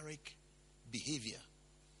non-agendaric behavior,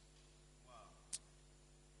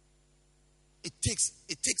 it takes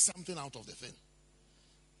something out of the thing.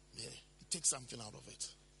 Yeah, it takes something out of it.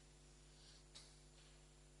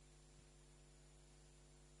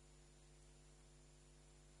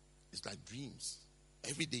 It's like dreams.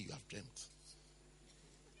 Every day you have dreamt.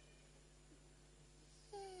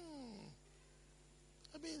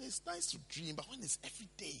 I mean, it's nice to dream, but when it's every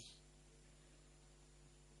day,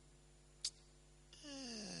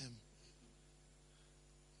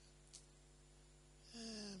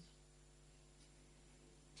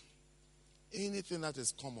 anything that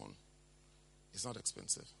is common is not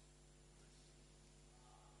expensive.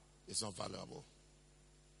 It's not valuable.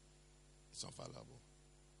 It's not valuable.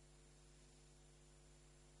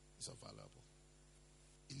 It's not valuable.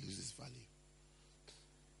 It loses value.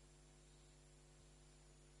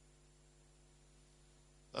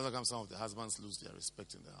 That's how come some of the husbands lose their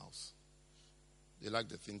respect in the house. They like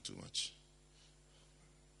the thing too much.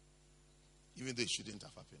 Even though it shouldn't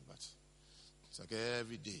have happened, but it's like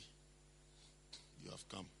every day you have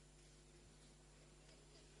come.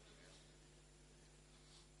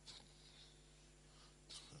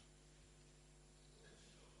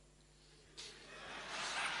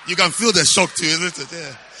 You can feel the shock too, isn't it?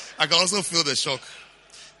 Yeah. I can also feel the shock.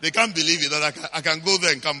 They can't believe it that I can go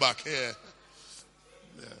there and come back. Yeah.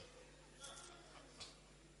 Yeah.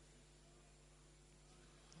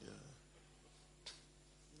 Yeah.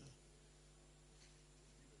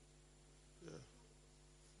 Yeah.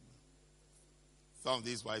 Some of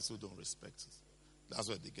these wives who don't respect, that's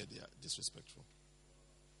where they get their disrespectful.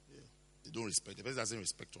 Yeah. They don't respect. The person doesn't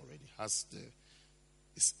respect already.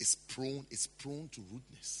 It's prone to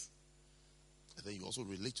rudeness. And then you also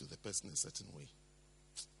relate to the person in a certain way.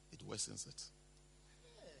 It worsens it.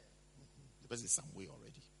 The person is some way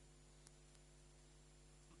already.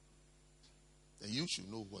 And you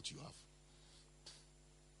should know what you have.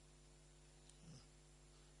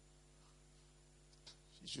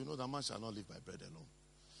 You should know that man shall not live by bread alone.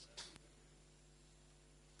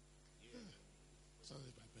 Shall not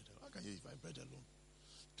live by bread alone. How can you live by bread alone?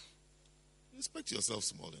 Respect yourself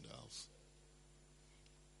small in the house.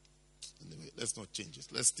 Anyway, let's not change it.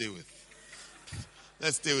 Let's stay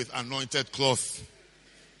with anointed cloth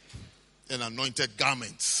and anointed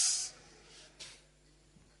garments.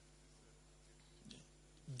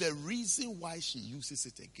 The reason why she uses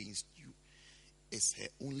it against you is her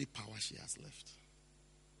only power she has left.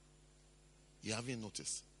 You haven't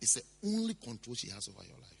noticed? It's the only control she has over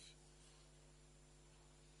your life.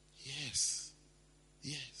 Yes.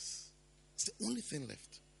 Yes. It's the only thing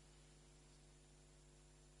left.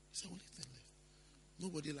 It's the only thing left.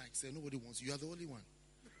 Nobody likes her. Nobody wants you. You are the only one.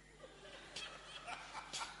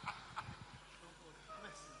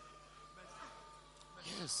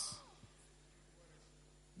 Yes.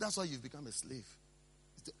 That's why you've become a slave.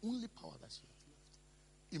 It's the only power that she has left.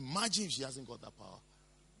 Imagine if she hasn't got that power.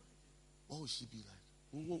 What would she be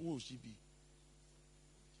like? What would she be?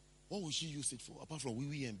 What would she use it for? Apart from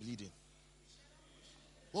wee and bleeding.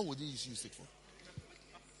 What would they use it for?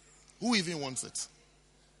 Who even wants it?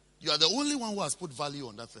 You are the only one who has put value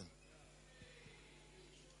on that thing.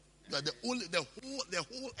 You are the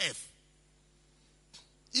whole earth.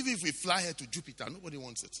 Even if we fly her to Jupiter, nobody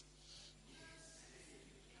wants it.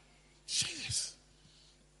 Yes.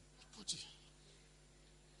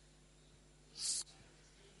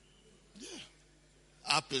 Yeah.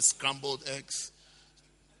 Apples, scrambled eggs.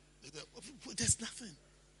 There's nothing.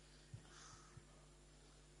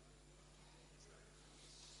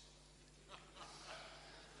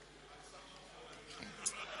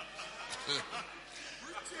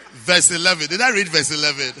 Verse 11. Did I read verse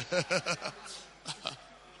 11?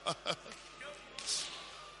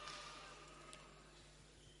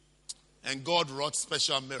 And God wrought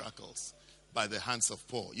special miracles by the hands of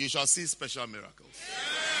Paul. You shall see special miracles.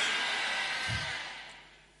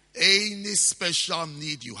 Any special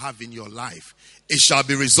need you have in your life, it shall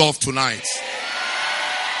be resolved tonight.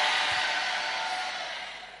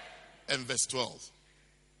 And verse 12.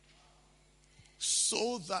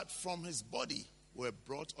 So that from his body were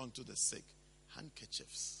brought unto the sick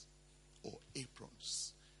handkerchiefs or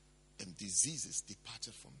aprons, and diseases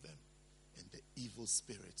departed from them, and the evil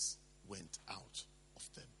spirits went out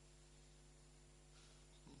of them.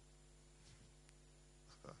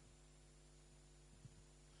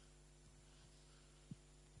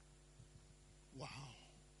 Wow.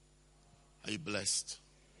 Are you blessed?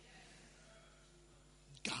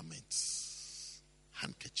 Garments,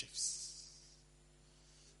 handkerchiefs.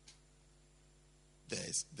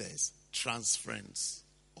 There's transference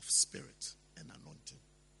of spirit and anointing.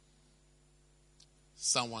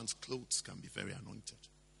 Someone's clothes can be very anointed.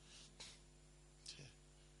 Yeah.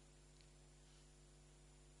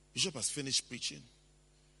 Bishop has finished preaching.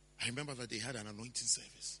 I remember that they had an anointing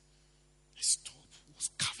service. His top was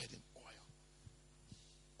covered in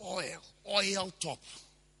oil top.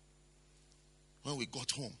 When we got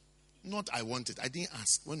home, not I wanted, I didn't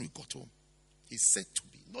ask. When we got home, he said to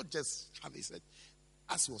me, not just have he said,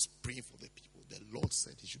 as he was praying for the people, the Lord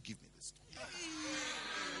said he should give me this.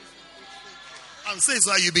 I'm saying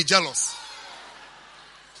so you'll be jealous.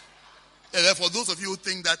 And for those of you who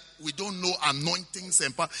think that we don't know anointings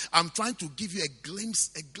and power, I'm trying to give you a glimpse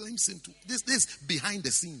into this behind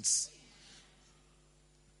the scenes.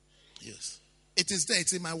 Yes. It is there.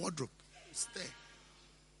 It's in my wardrobe. It's there.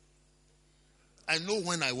 I know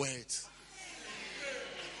when I wear it.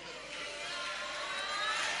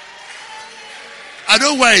 I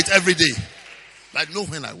don't wear it every day. But I know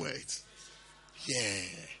when I wear it. Yeah.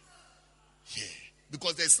 Yeah.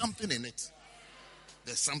 Because there's something in it.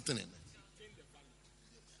 There's something in it.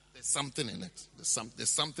 There's something in it. There's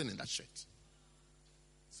something in that shirt.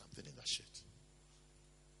 Something in that shirt.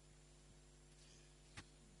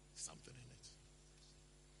 Something in it.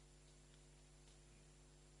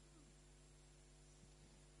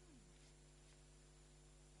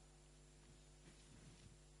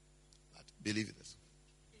 But believe it.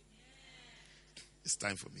 It's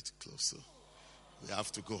time for me to close, so we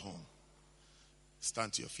have to go home.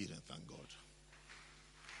 Stand to your feet and thank God.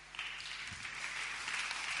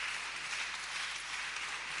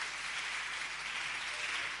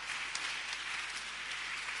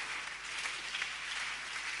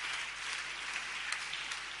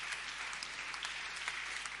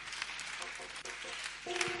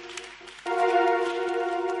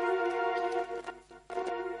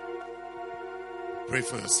 Pray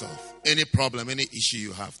for yourself. Any problem, any issue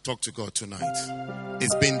you have, talk to God tonight.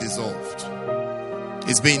 It's been dissolved.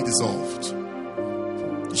 It's being dissolved.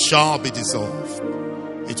 It shall be dissolved.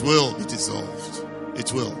 It will be dissolved.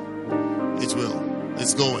 It will. It will.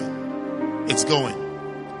 It's going. It's going.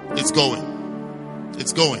 It's going.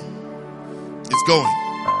 It's going. It's going.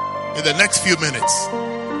 In the next few minutes,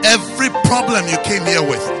 every problem you came here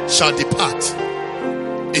with shall depart.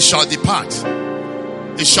 it shall depart.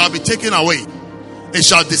 It shall be taken away. It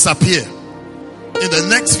shall disappear. In the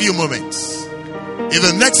next few moments. In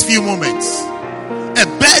the next few moments. A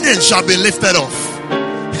burden shall be lifted off.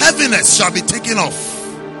 Heaviness shall be taken off.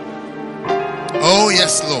 Oh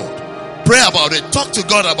yes, Lord. Pray about it. Talk to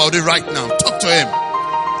God about it right now. Talk to Him.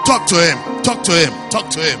 Talk to Him. Talk to Him. Talk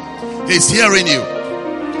to Him. He's hearing you.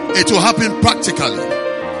 It will happen practically.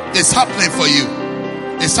 It's happening for you.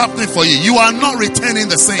 It's happening for you. You are not returning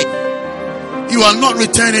the same. You are not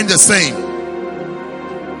returning the same.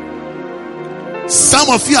 Some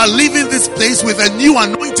of you are leaving this place with a new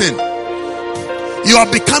anointing. You are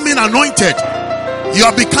becoming anointed. You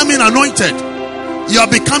are becoming anointed. You are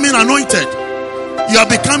becoming anointed. You are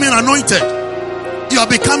becoming anointed. You are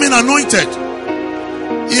becoming anointed.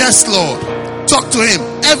 Yes, Lord. Talk to Him.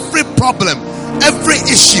 Every problem, every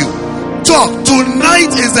issue. Talk.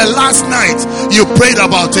 Tonight is the last night you prayed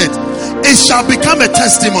about it. It shall become a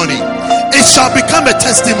testimony. It shall become a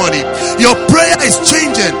testimony. Your prayer is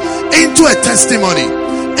changing into a testimony.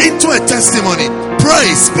 Into a testimony.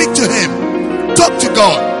 Pray. Speak to Him. Talk to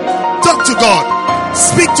God. Talk to God.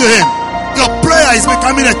 Speak to Him. Your prayer is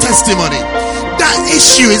becoming a testimony. That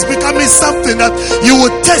issue is becoming something that you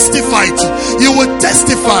will testify to. You will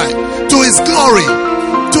testify to His glory.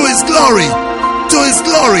 To His glory. To His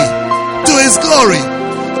glory. To His glory.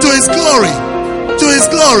 To His glory. To His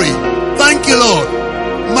glory. Thank you, Lord.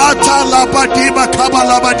 Mata labadiba kaba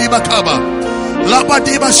labadiba kaba.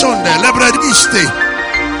 Labadiba shonde. Lebredishte.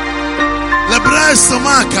 Lebresto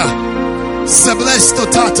maka. Seblesto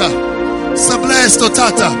tata. Seblesto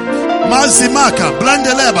tata. Mazimaka.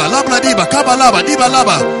 Blandeleba. Labradiba. Kabalaba. Diba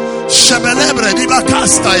laba. Shebelebre. Diba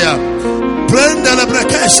kastaya. Brendelebre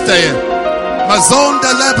kestaya.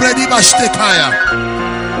 Mazonde lebre diba shtekaya.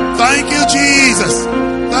 Thank you, Jesus.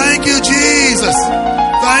 Thank you, Jesus.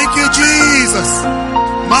 Thank you, Jesus.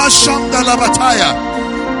 Mashanda labataya.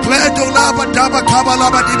 Pledo laba daba kaba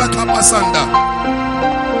laba diba kapasanda.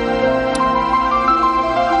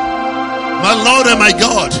 My Lord and my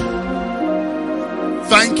God.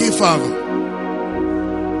 Thank you, Father.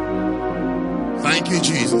 Thank you,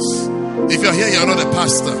 Jesus. If you're here, you're not a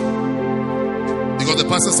pastor. Because the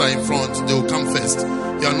pastors are in front. They will come first.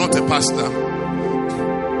 You are not a pastor.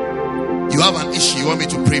 You have an issue, you want me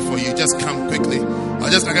to pray for you, just come quickly. I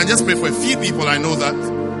can just pray for a few people, I know that.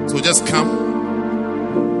 So just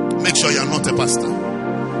come. Make sure you are not a pastor.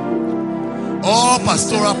 All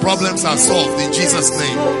pastoral problems are solved in Jesus'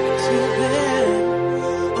 name.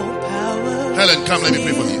 Helen, come, let me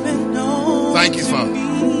pray for you. Thank you, Father.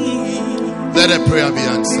 Let a prayer be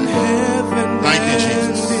answered. Thank you,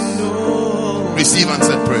 Jesus. Receive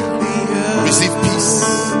answered prayer. Receive peace.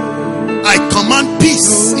 I command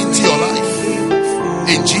peace into your life.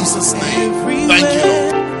 In Jesus' name. Thank you,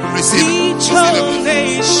 Lord. Receive it. Receive it.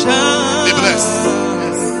 Be blessed.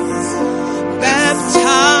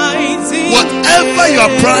 Whatever you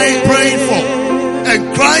are praying for and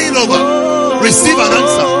crying over, receive an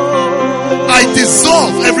answer. I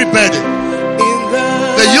dissolve every burden.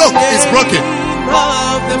 The yoke is broken.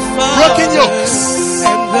 Broken yokes.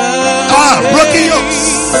 Broken yokes.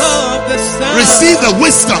 Receive the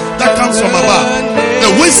wisdom that comes from above.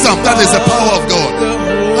 The wisdom that is the power of God.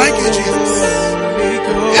 Thank you, Jesus.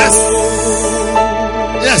 Yes.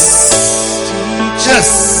 Yes. Yes.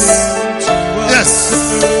 Yes.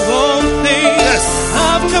 Yes.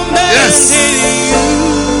 Yes.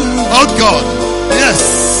 Oh God. Yes.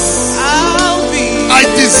 I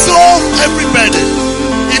dissolve every burden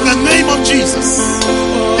in the name of Jesus.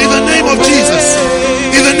 In the name of Jesus.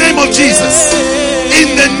 In the name of Jesus.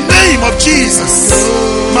 In the name of Jesus.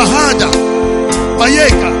 Mahada.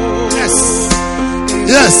 Bayeka. Yes.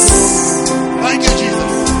 Yes. Thank you,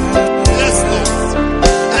 Jesus. Yes, Lord.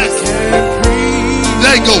 Yes.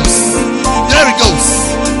 There it goes. There it goes.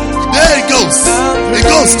 There it goes. It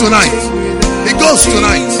goes tonight. It goes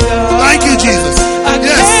tonight. Thank you, Jesus.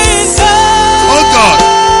 Yes. Oh God.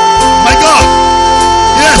 My God.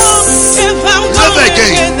 Yes. Never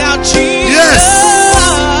again. Yes.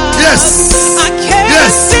 Yes.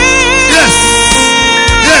 Yes. Yes.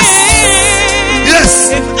 Yes. Yes.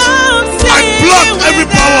 I block every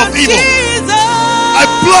power of evil. I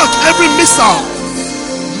block every missile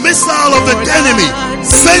of the enemy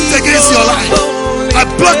sent against your life. I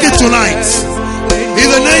block it tonight. In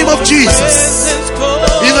the name of Jesus.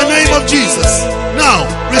 In the name of Jesus. Now,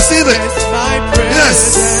 receive it.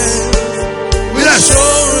 Yes. Yes.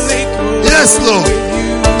 Yes, Lord.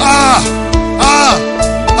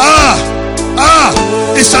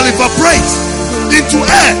 It shall evaporate into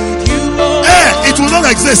air. Air, it will not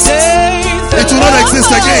exist. It will not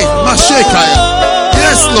exist again. Mashekaya.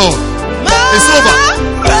 Yes, Lord. It's over.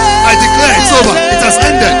 declare it's over. It has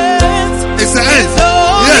ended. It's the end.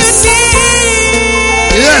 Yes.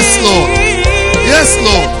 Yes, Lord. Yes,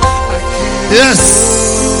 Lord. Yes.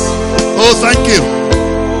 Oh, thank you.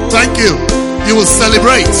 Thank you. You will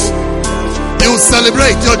celebrate. You will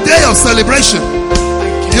celebrate. Your day of celebration.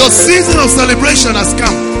 Your season of celebration has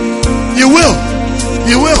come. You will.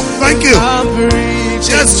 You will. Thank you.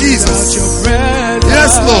 Yes, Jesus.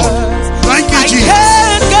 Yes, Lord. Thank you, Jesus.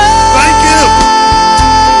 Thank you.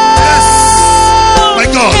 Yes. My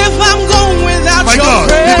God. My God.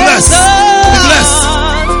 Be blessed. Be blessed.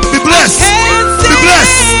 Be blessed. Be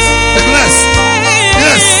blessed. Be blessed.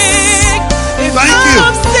 Yes. Thank you.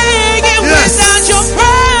 Yes.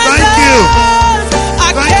 Thank you.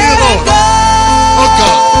 Thank you, Lord. Oh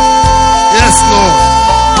God. Yes, Lord.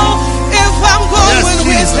 If I'm going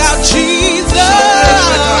without Jesus,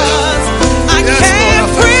 I can't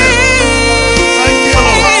preach.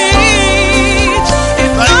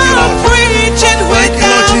 If I'm preaching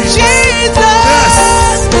without Jesus,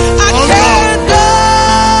 I can't go.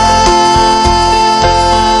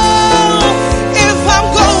 If I'm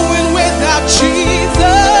going without Jesus,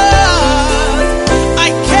 I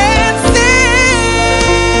can't sing.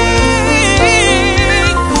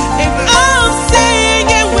 If I'm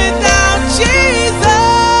singing without Jesus,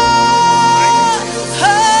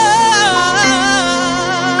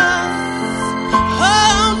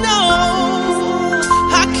 oh no,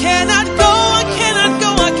 I cannot go, I cannot go,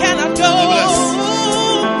 I cannot go.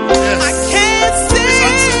 Yes. I can't sing.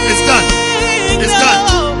 It's done. It's done.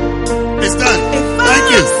 It's done. If Thank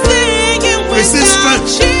you. I'm singing Receive without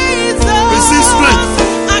strength. Jesus, Receive strength.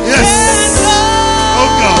 I Yes. can't go. Oh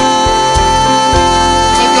God.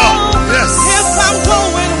 Oh God. Yes. If I'm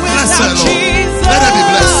going Bless her, without Lord. Jesus, Let her be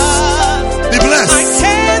blessed. Be I blessed.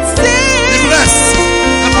 can't sing. Be blessed.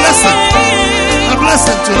 A blessing. A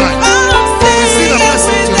blessing tonight. Receive a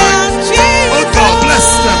blessing tonight. Oh God, bless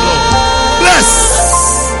them, Lord. Bless.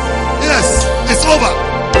 Yes. It's over.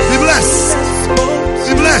 Be blessed.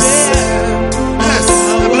 Be blessed. Yes.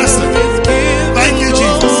 A blessing. Thank you,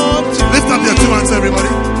 Jesus. Lift up your two hands,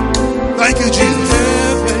 everybody. Thank you, Jesus.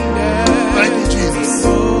 Thank you, Jesus.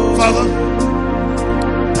 Father,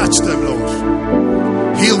 touch them, Lord.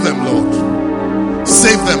 Heal them, Lord.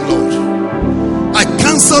 Save them, Lord. I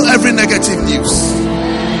cancel every negative news.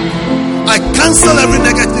 I cancel every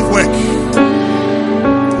negative work.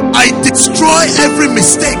 I destroy every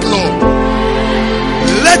mistake, Lord.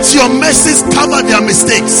 Let your mercies cover their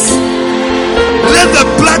mistakes. Let the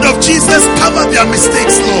blood of Jesus cover their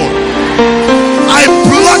mistakes, Lord. I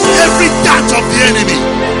block every dart of the enemy.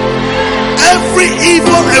 Every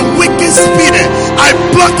evil and wicked spirit, I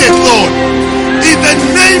block it, Lord. In the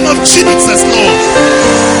name of Jesus, Lord.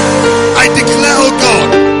 I declare, oh God,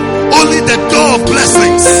 only the door of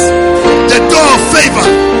blessings, the door of favor,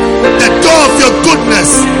 the door of your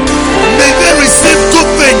goodness. May they receive good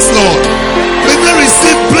things, Lord. May they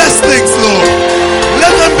receive blessed things, Lord.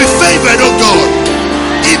 Let them be favored, oh God.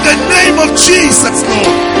 In the name of Jesus,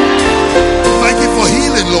 Lord. Thank you for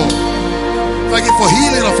healing, Lord. Thank you for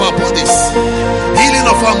healing of our bodies, healing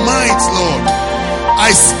of our minds, Lord.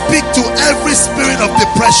 I speak to every spirit of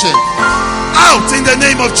depression. Out in the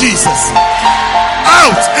name of Jesus.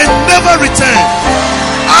 Out and never return.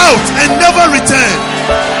 Out and never return.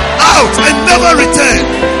 Out and never return.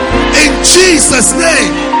 In Jesus'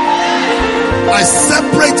 name. I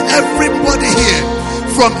separate everybody here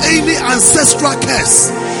from any ancestral curse.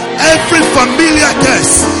 Every familiar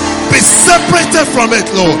curse. Be separated from it,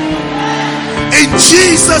 Lord. In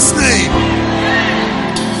Jesus' name.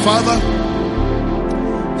 Father,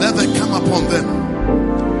 let them come upon them.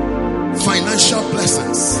 Financial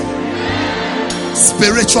blessings,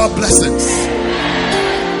 spiritual blessings,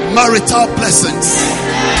 marital blessings.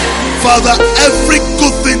 Father, every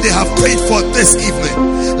good thing they have prayed for this evening,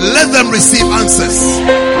 let them receive answers.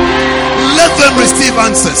 Let them receive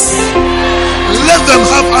answers. Let them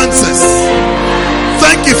have answers.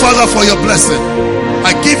 Thank you, Father, for your blessing.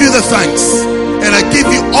 I give you the thanks and I give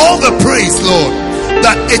you all the praise, Lord,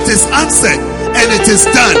 that it is answered and it is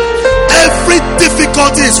done. Every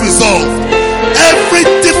difficulty is resolved. Every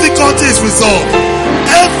difficulty is resolved.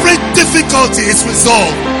 Every difficulty is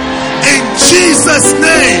resolved. In Jesus'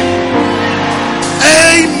 name.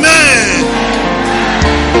 Amen.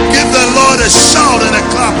 Give the Lord a shout and a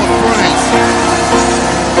clap of praise.